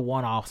 There's your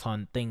one-offs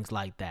on things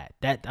like that.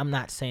 That I'm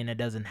not saying that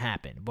doesn't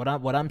happen,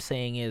 but what I'm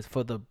saying is,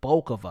 for the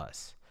bulk of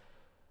us,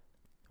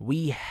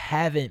 we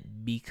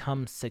haven't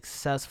become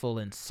successful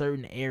in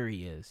certain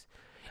areas.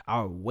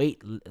 Our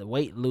weight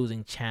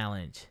losing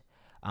challenge,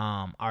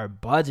 our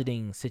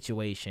budgeting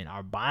situation,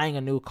 our buying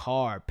a new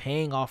car,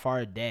 paying off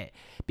our debt,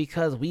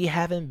 because we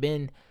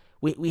haven't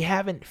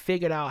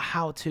figured out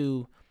how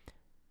to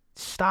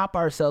stop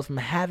ourselves from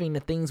having the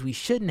things we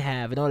shouldn't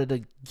have in order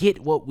to get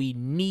what we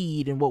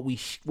need and what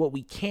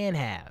we can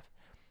have.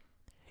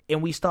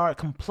 And we start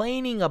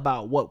complaining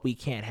about what we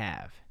can't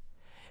have,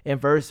 and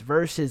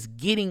versus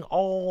getting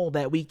all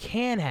that we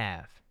can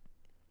have.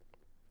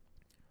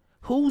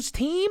 Whose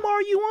team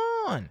are you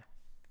on?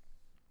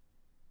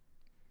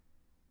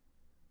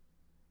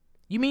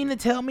 You mean to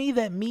tell me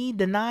that me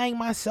denying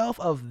myself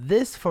of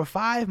this for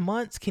 5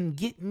 months can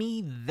get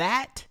me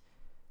that?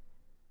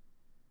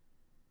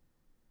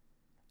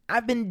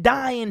 I've been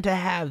dying to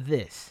have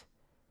this,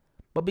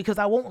 but because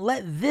I won't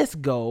let this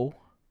go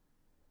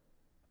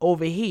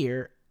over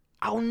here,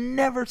 I'll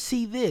never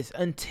see this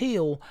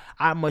until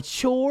I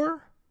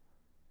mature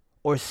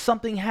or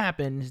something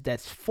happens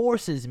that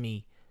forces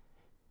me.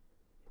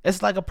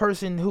 It's like a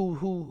person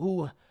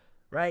who,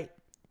 right?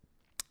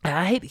 And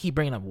I hate to keep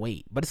bringing up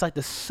weight, but it's like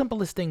the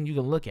simplest thing you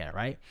can look at,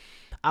 right?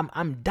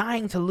 I'm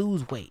dying to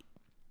lose weight,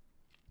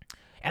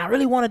 and I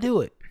really want to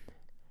do it,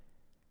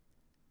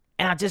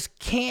 and I just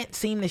can't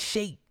seem to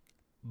shake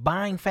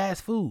buying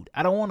fast food.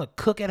 I don't want to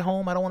cook at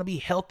home. I don't want to be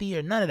healthy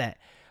or none of that.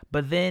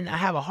 But then I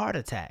have a heart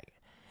attack,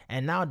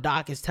 and now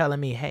Doc is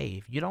telling me, hey,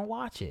 if you don't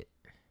watch it,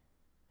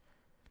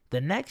 the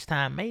next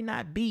time may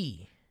not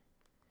be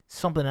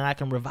something that I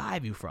can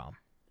revive you from.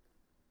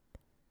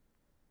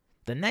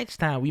 The next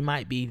time you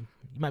might be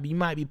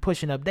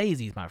pushing up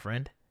daisies, my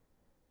friend.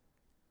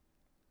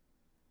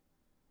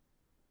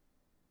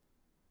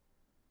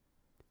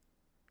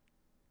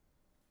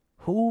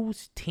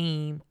 Whose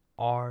team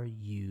are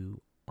you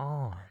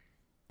on?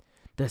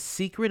 The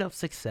secret of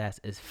success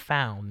is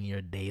found in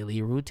your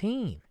daily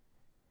routine.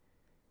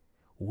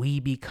 We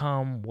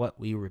become what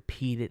we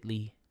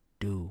repeatedly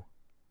do.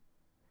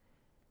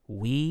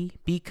 We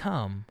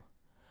become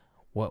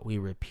what we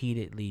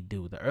repeatedly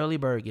do. The early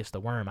bird gets the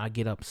worm. I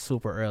get up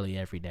super early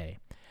every day.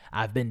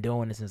 I've been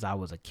doing it since I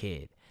was a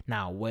kid.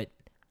 Now, what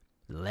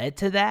led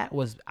to that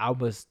was I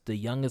was the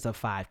youngest of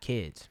 5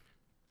 kids.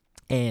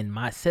 And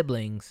my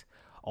siblings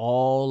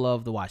all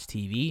love to watch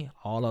TV,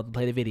 all love to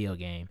play the video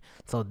game.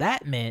 So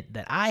that meant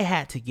that I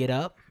had to get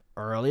up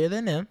earlier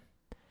than them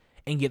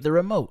and get the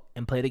remote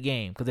and play the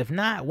game. Because if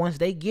not, once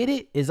they get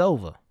it, it's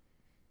over.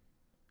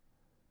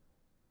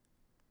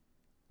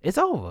 It's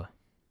over.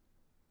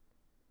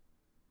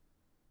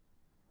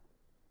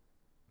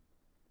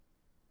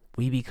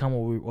 We become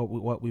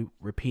what we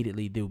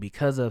repeatedly do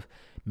because of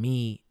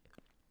me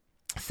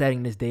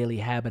setting this daily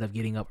habit of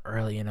getting up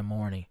early in the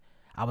morning.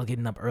 I was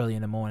getting up early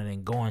in the morning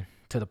and going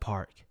to the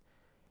park.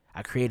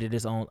 I created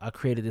this little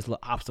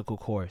obstacle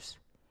course,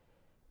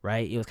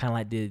 right? It was kind of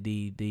like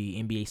the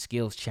NBA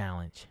skills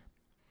challenge.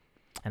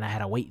 And I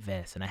had a weight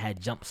vest and I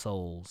had jump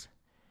soles.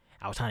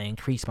 I was trying to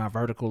increase my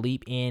vertical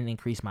leap and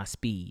increase my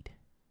speed.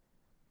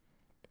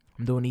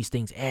 I'm doing these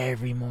things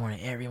every morning.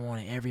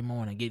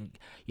 Getting,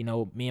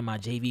 me and my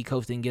JV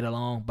coach didn't get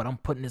along, but I'm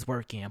putting this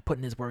work in.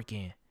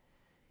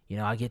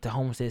 I get to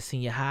Homestead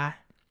Senior High.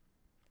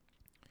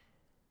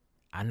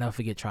 I never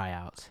forget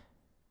tryouts.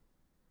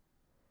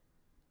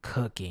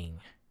 Cooking.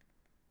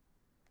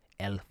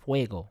 El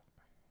fuego.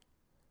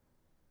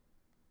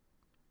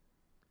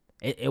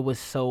 It was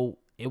so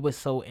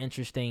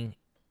interesting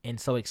and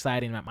so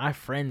exciting that my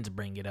friends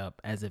bring it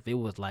up as if it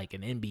was like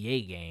an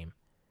NBA game.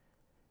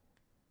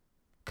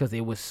 Because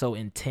it was so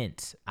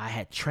intense. I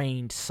had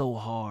trained so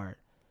hard.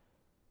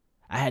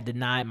 I had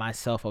denied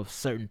myself of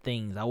certain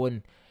things. I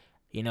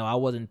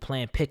wasn't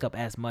playing pickup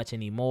as much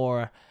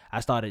anymore.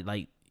 I started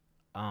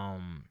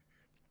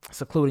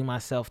secluding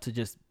myself to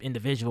just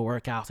individual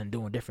workouts and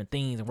doing different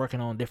things and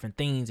working on different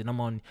things. And I'm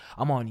on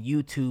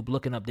YouTube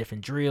looking up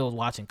different drills,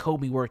 watching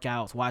Kobe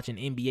workouts, watching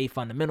NBA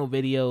fundamental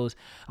videos.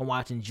 I'm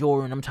watching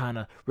Jordan. I'm trying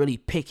to really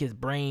pick his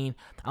brain.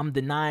 I'm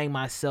denying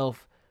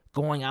myself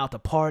going out to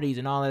parties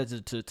and all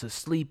that to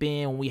sleep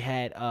in when we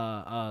had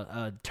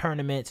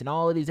tournaments and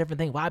all of these different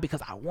things. Why?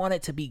 Because I want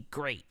it to be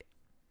great.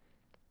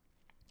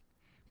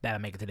 That I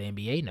make it to the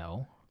NBA?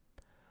 No.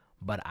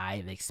 But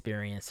I've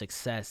experienced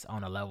success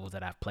on the levels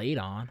that I've played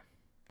on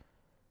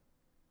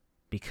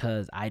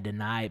because I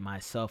denied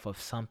myself of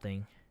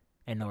something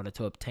in order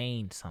to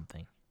obtain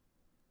something.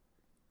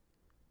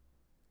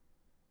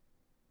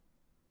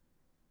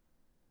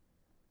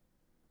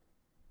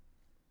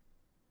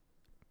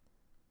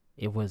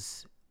 It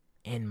was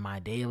in my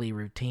daily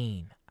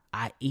routine.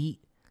 I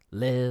eat,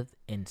 lived,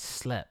 and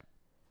slept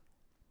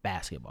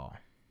basketball.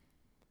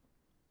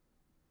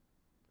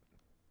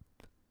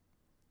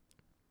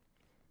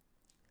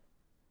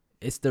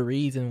 It's the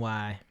reason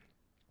why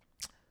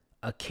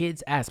a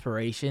kid's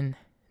aspiration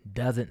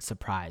doesn't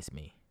surprise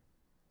me,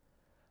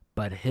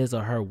 but his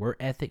or her work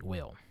ethic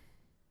will.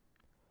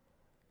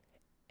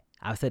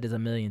 I've said this a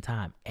million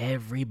times.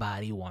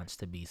 Everybody wants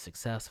to be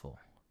successful.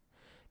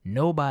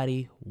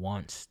 Nobody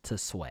wants to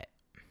sweat.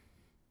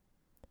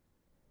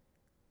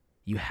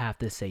 You have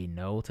to say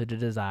no to the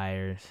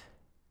desires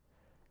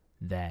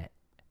that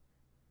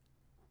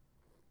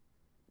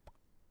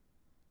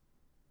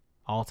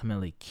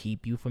ultimately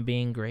keep you from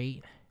being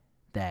great,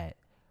 that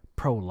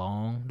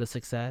prolong the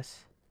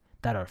success,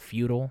 that are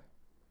futile,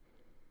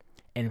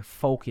 and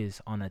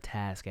focus on the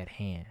task at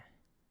hand.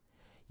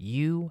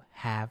 You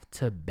have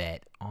to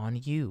bet on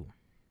you.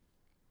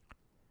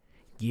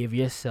 Give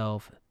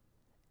yourself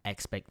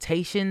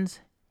expectations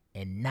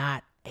and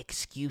not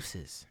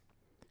excuses.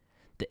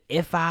 The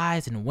if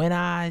I's and when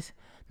I's,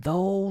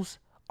 those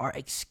are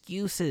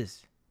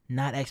excuses,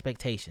 not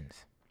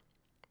expectations.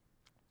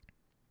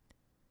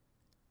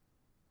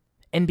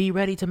 And be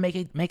ready to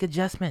make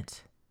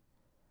adjustments.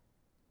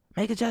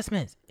 Make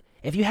adjustments.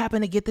 If you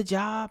happen to get the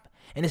job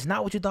and it's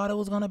not what you thought it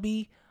was going to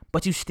be,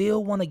 but you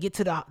still want to get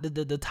to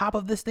the top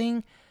of this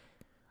thing,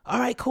 all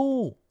right,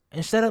 cool.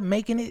 Instead of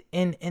making it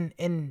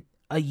in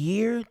a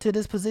year to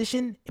this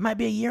position, it might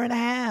be a year and a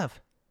half.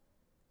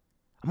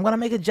 I'm going to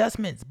make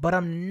adjustments, but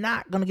I'm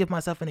not going to give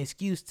myself an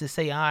excuse to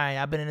say, all right,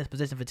 I've been in this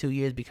position for 2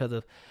 years because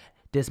of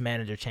this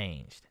manager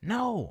changed.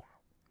 No.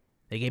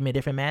 They gave me a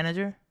different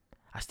manager.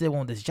 I still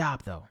want this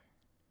job, though.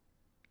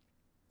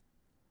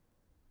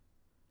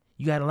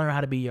 You got to learn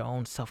how to be your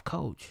own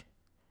self-coach.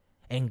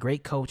 And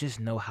great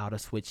coaches know how to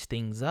switch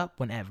things up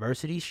when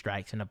adversity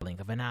strikes in a blink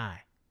of an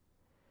eye.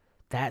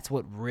 That's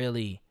what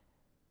really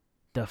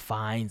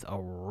defines a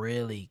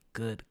really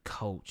good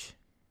coach.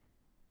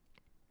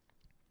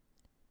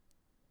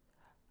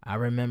 I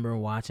remember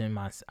watching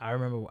as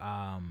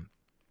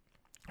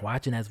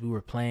we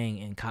were playing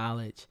in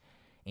college,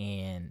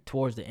 and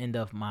towards the end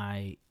of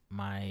my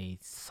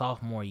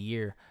sophomore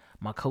year,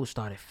 my coach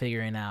started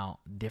figuring out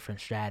different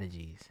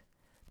strategies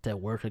to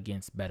work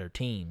against better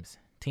teams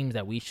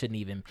that we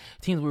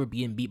were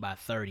being beat by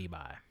 30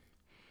 by.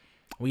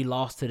 We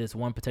lost to this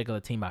one particular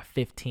team by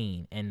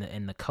 15,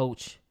 and the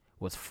coach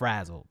was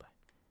frazzled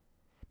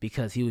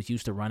because he was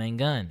used to running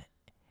gun.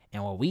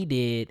 And what we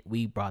did,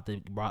 we brought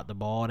the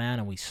ball down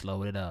and we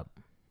slowed it up.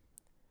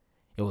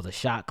 It was a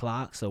shot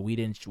clock, so we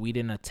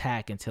didn't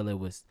attack until it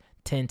was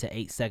 10 to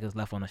 8 seconds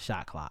left on the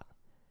shot clock.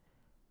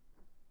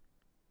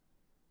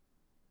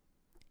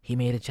 He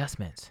made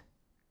adjustments.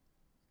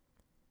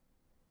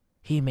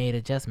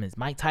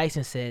 Mike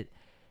Tyson said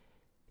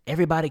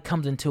everybody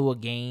comes into a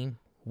game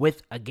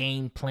with a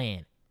game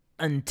plan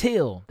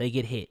until they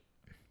get hit.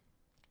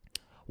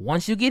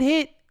 Once you get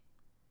hit,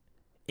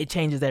 it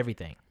changes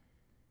everything.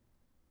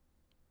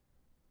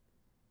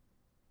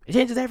 It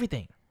changes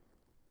everything.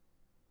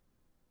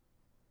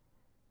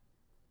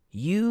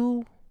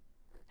 You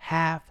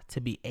have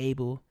to be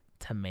able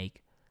to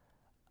make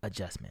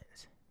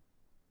adjustments.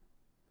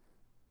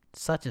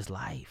 Such is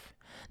life.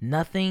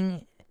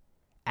 Nothing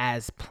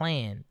as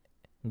planned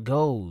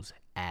goes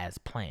as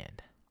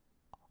planned.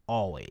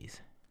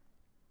 Always.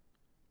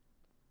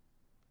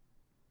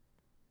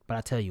 But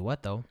I tell you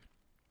what, though,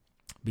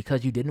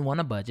 because you didn't want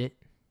a budget,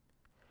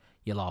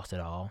 you lost it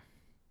all.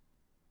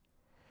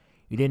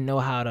 You didn't know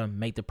how to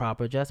make the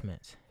proper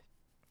adjustments.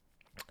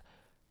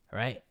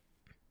 Right?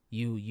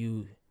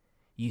 You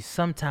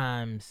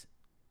sometimes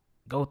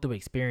go through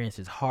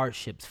experiences,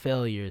 hardships,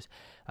 failures,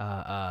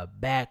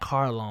 bad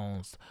car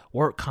loans,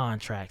 work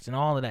contracts, and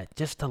all of that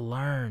just to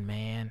learn,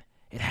 man.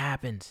 It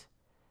happens.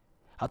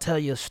 I'll tell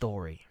you a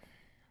story.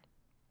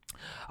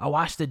 I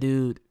watched a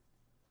dude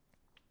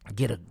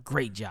get a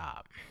great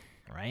job,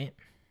 right?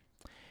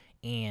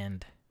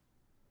 And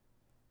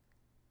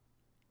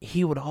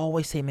he would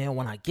always say, man,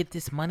 when I get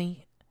this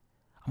money,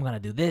 I'm going to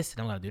do this,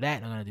 and I'm going to do that,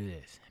 and I'm going to do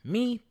this.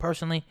 Me,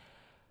 personally,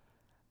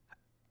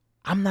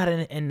 I'm not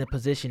in the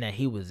position that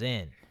he was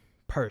in,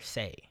 per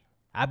se.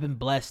 I've been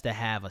blessed to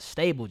have a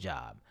stable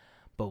job.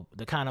 But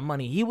the kind of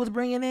money he was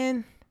bringing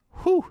in,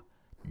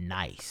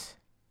 nice,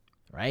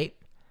 right?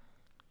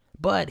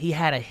 But he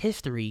had a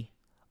history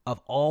of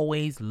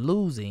always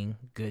losing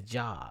good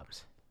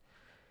jobs.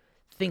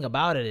 Thing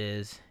about it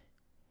is,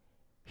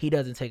 he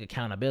doesn't take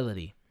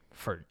accountability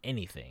for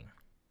anything,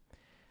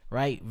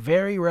 right?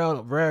 Very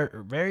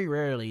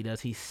rarely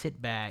does he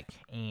sit back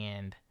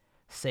and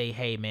say,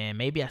 hey, man,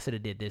 maybe I should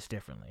have did this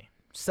differently.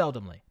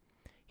 Seldomly.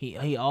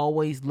 He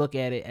always look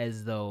at it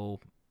as though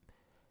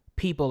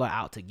people are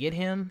out to get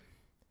him.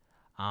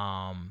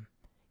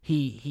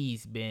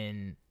 He's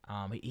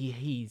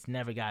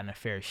never gotten a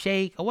fair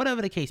shake, or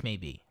whatever the case may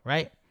be,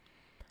 right?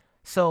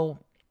 So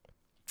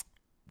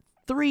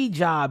 3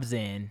 jobs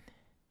in,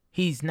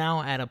 he's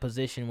now at a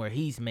position where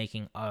he's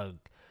making I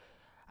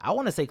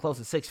want to say close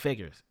to 6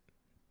 figures.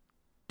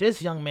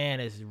 This young man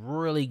is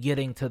really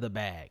getting to the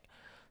bag.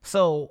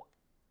 So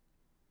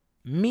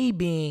me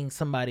being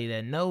somebody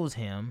that knows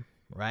him,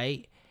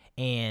 right?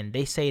 And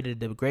they say that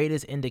the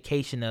greatest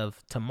indication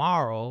of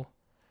tomorrow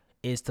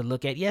is to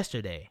look at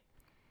yesterday.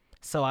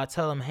 So I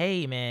tell him,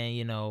 hey,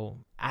 man,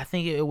 I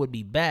think it would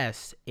be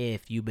best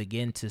if you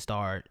begin to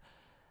start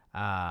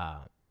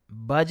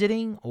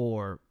budgeting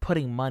or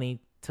putting money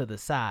to the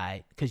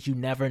side, because you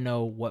never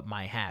know what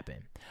might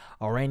happen.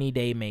 A rainy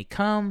day may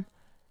come,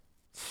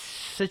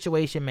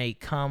 situation may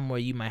come where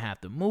you might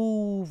have to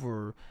move,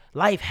 or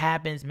life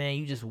happens, man.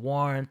 You just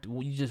want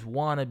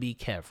to be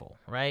careful,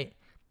 right?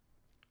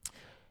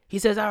 He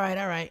says, all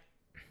right.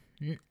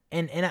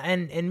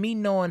 And me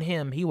knowing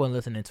him, he wasn't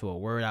listening to a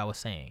word I was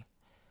saying.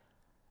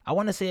 I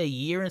want to say a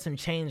year and some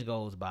change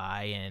goes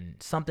by, and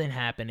something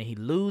happened, and he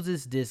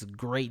loses this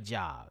great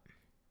job.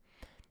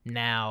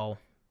 Now,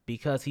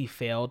 because he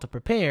failed to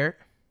prepare,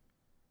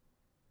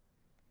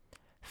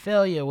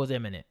 failure was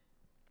imminent.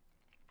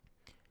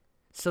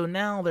 So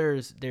now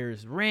there's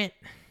rent,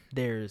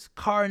 there's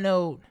car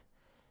note,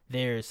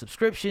 there's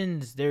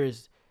subscriptions,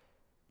 there's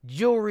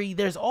jewelry,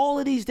 there's all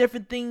of these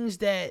different things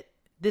that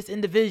this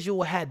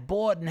individual had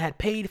bought and had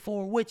paid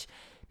for, which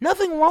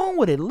nothing wrong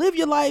with it. Live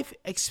your life,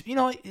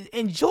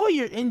 enjoy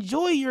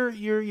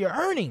your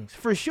earnings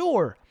for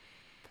sure.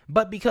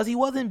 But because he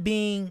wasn't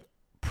being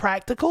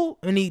practical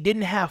and he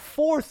didn't have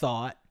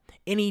forethought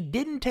and he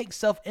didn't take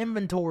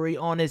self-inventory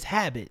on his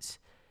habits,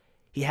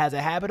 he has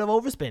a habit of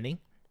overspending.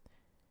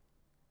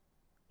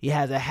 He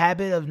has a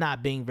habit of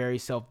not being very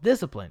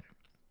self-disciplined.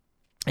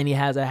 And he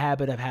has a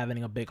habit of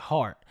having a big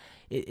heart.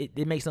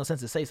 It makes no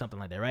sense to say something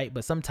like that, right?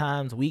 But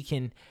sometimes we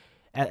can,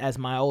 as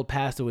my old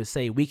pastor would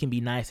say, we can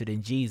be nicer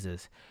than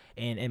Jesus.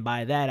 And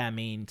by that I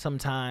mean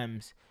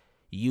sometimes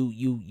you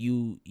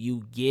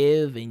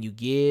give and you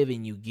give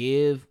and you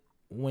give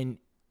when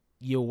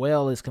your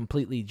well is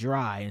completely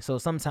dry. And so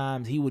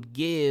sometimes he would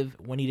give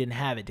when he didn't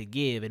have it to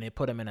give, and it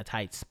put him in a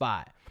tight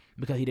spot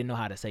because he didn't know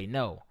how to say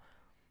no,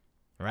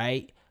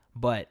 right?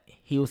 But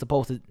he was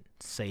supposed to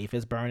save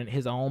his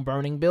own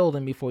burning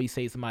building before he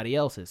saved somebody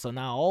else's. So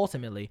now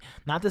ultimately,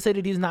 not to say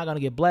that he's not going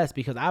to get blessed,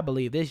 because I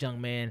believe this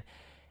young man,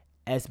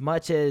 as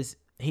much as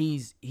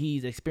he's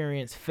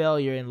experienced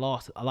failure and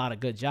lost a lot of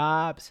good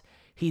jobs,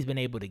 he's been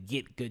able to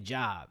get good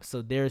jobs.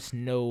 So there's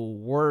no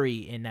worry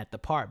in that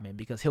department,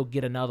 because he'll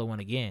get another one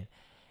again.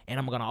 And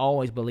I'm going to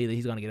always believe that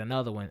he's going to get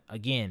another one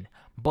again.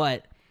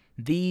 But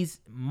these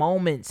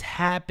moments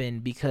happen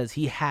because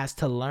he has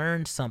to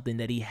learn something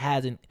that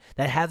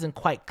hasn't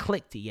quite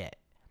clicked yet.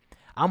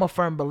 I'm a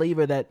firm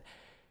believer that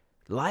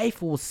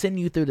life will send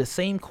you through the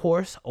same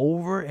course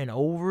over and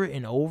over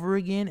and over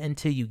again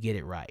until you get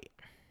it right.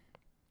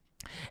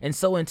 And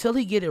so until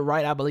he get it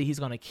right, I believe he's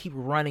going to keep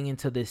running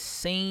into this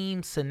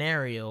same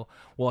scenario.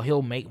 Well,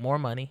 he'll make more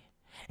money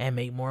and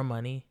make more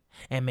money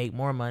and make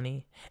more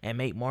money and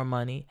make more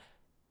money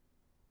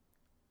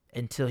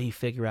until he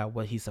figure out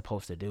what he's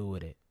supposed to do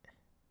with it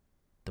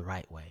the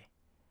right way.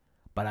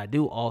 But I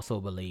do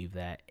also believe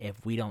that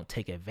if we don't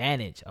take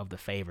advantage of the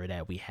favor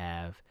that we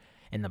have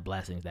and the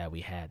blessings that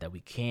we have, that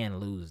we can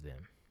lose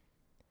them.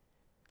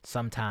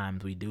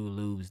 Sometimes we do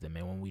lose them.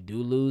 And when we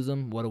do lose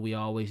them, what do we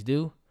always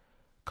do?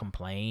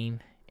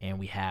 Complain, and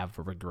we have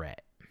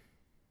regret.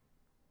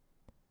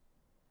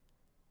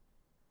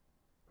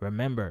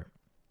 Remember,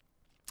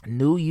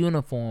 new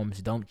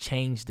uniforms don't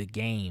change the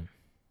game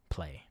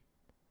play.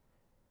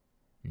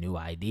 New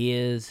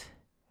ideas,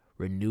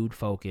 renewed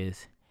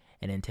focus,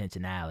 and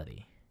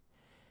intentionality.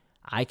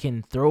 I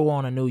can throw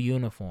on a new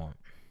uniform.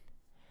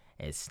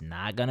 It's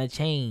not going to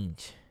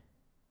change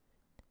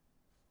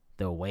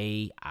the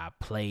way I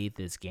play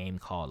this game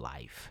called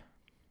life.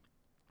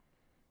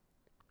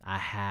 I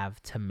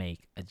have to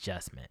make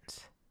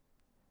adjustments.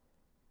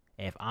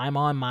 If I'm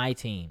on my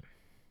team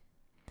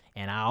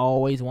and I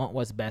always want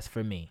what's best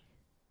for me,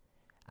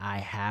 I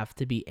have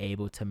to be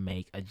able to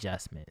make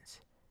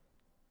adjustments.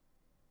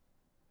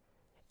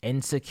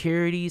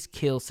 Insecurities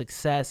kill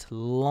success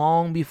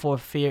long before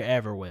fear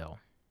ever will.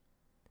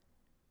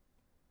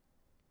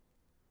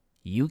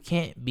 You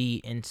can't be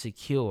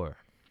insecure.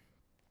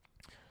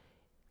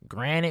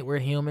 Granted, we're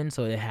human,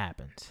 so it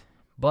happens.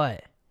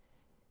 But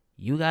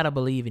you got to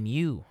believe in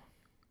you.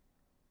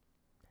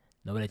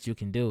 Know that you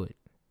can do it.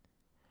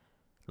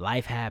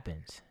 Life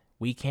happens.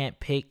 We can't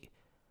pick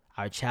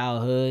our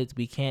childhoods.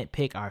 We can't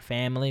pick our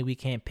family. We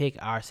can't pick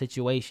our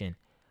situation.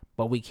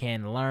 But we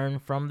can learn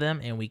from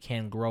them and we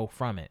can grow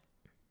from it.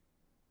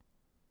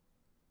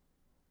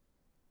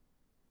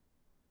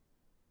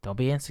 Don't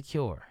be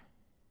insecure.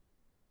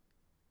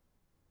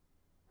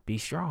 Be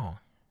strong.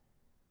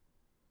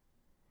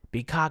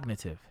 Be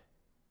cognitive.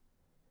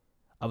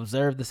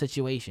 Observe the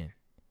situation.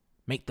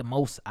 Make the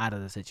most out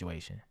of the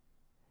situation.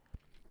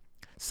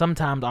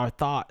 Sometimes our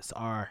thoughts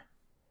are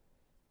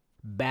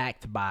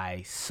backed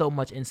by so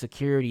much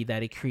insecurity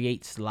that it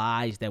creates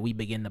lies that we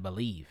begin to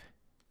believe.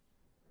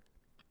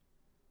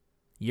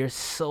 You're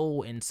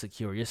so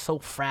insecure. You're so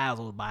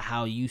frazzled by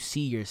how you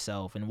see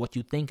yourself and what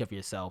you think of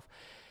yourself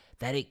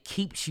that it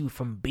keeps you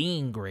from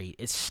being great.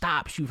 It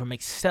stops you from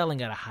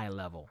excelling at a high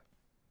level.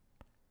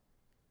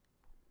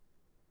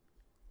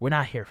 We're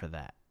not here for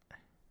that.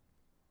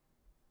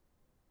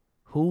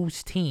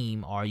 Whose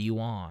team are you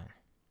on?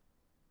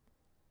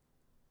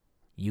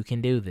 You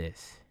can do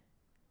this.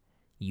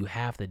 You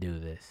have to do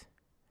this.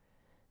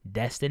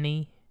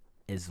 Destiny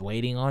is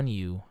waiting on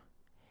you,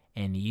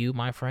 and you,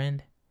 my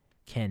friend,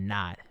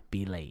 cannot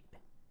be late.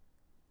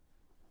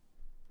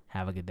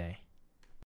 Have a good day.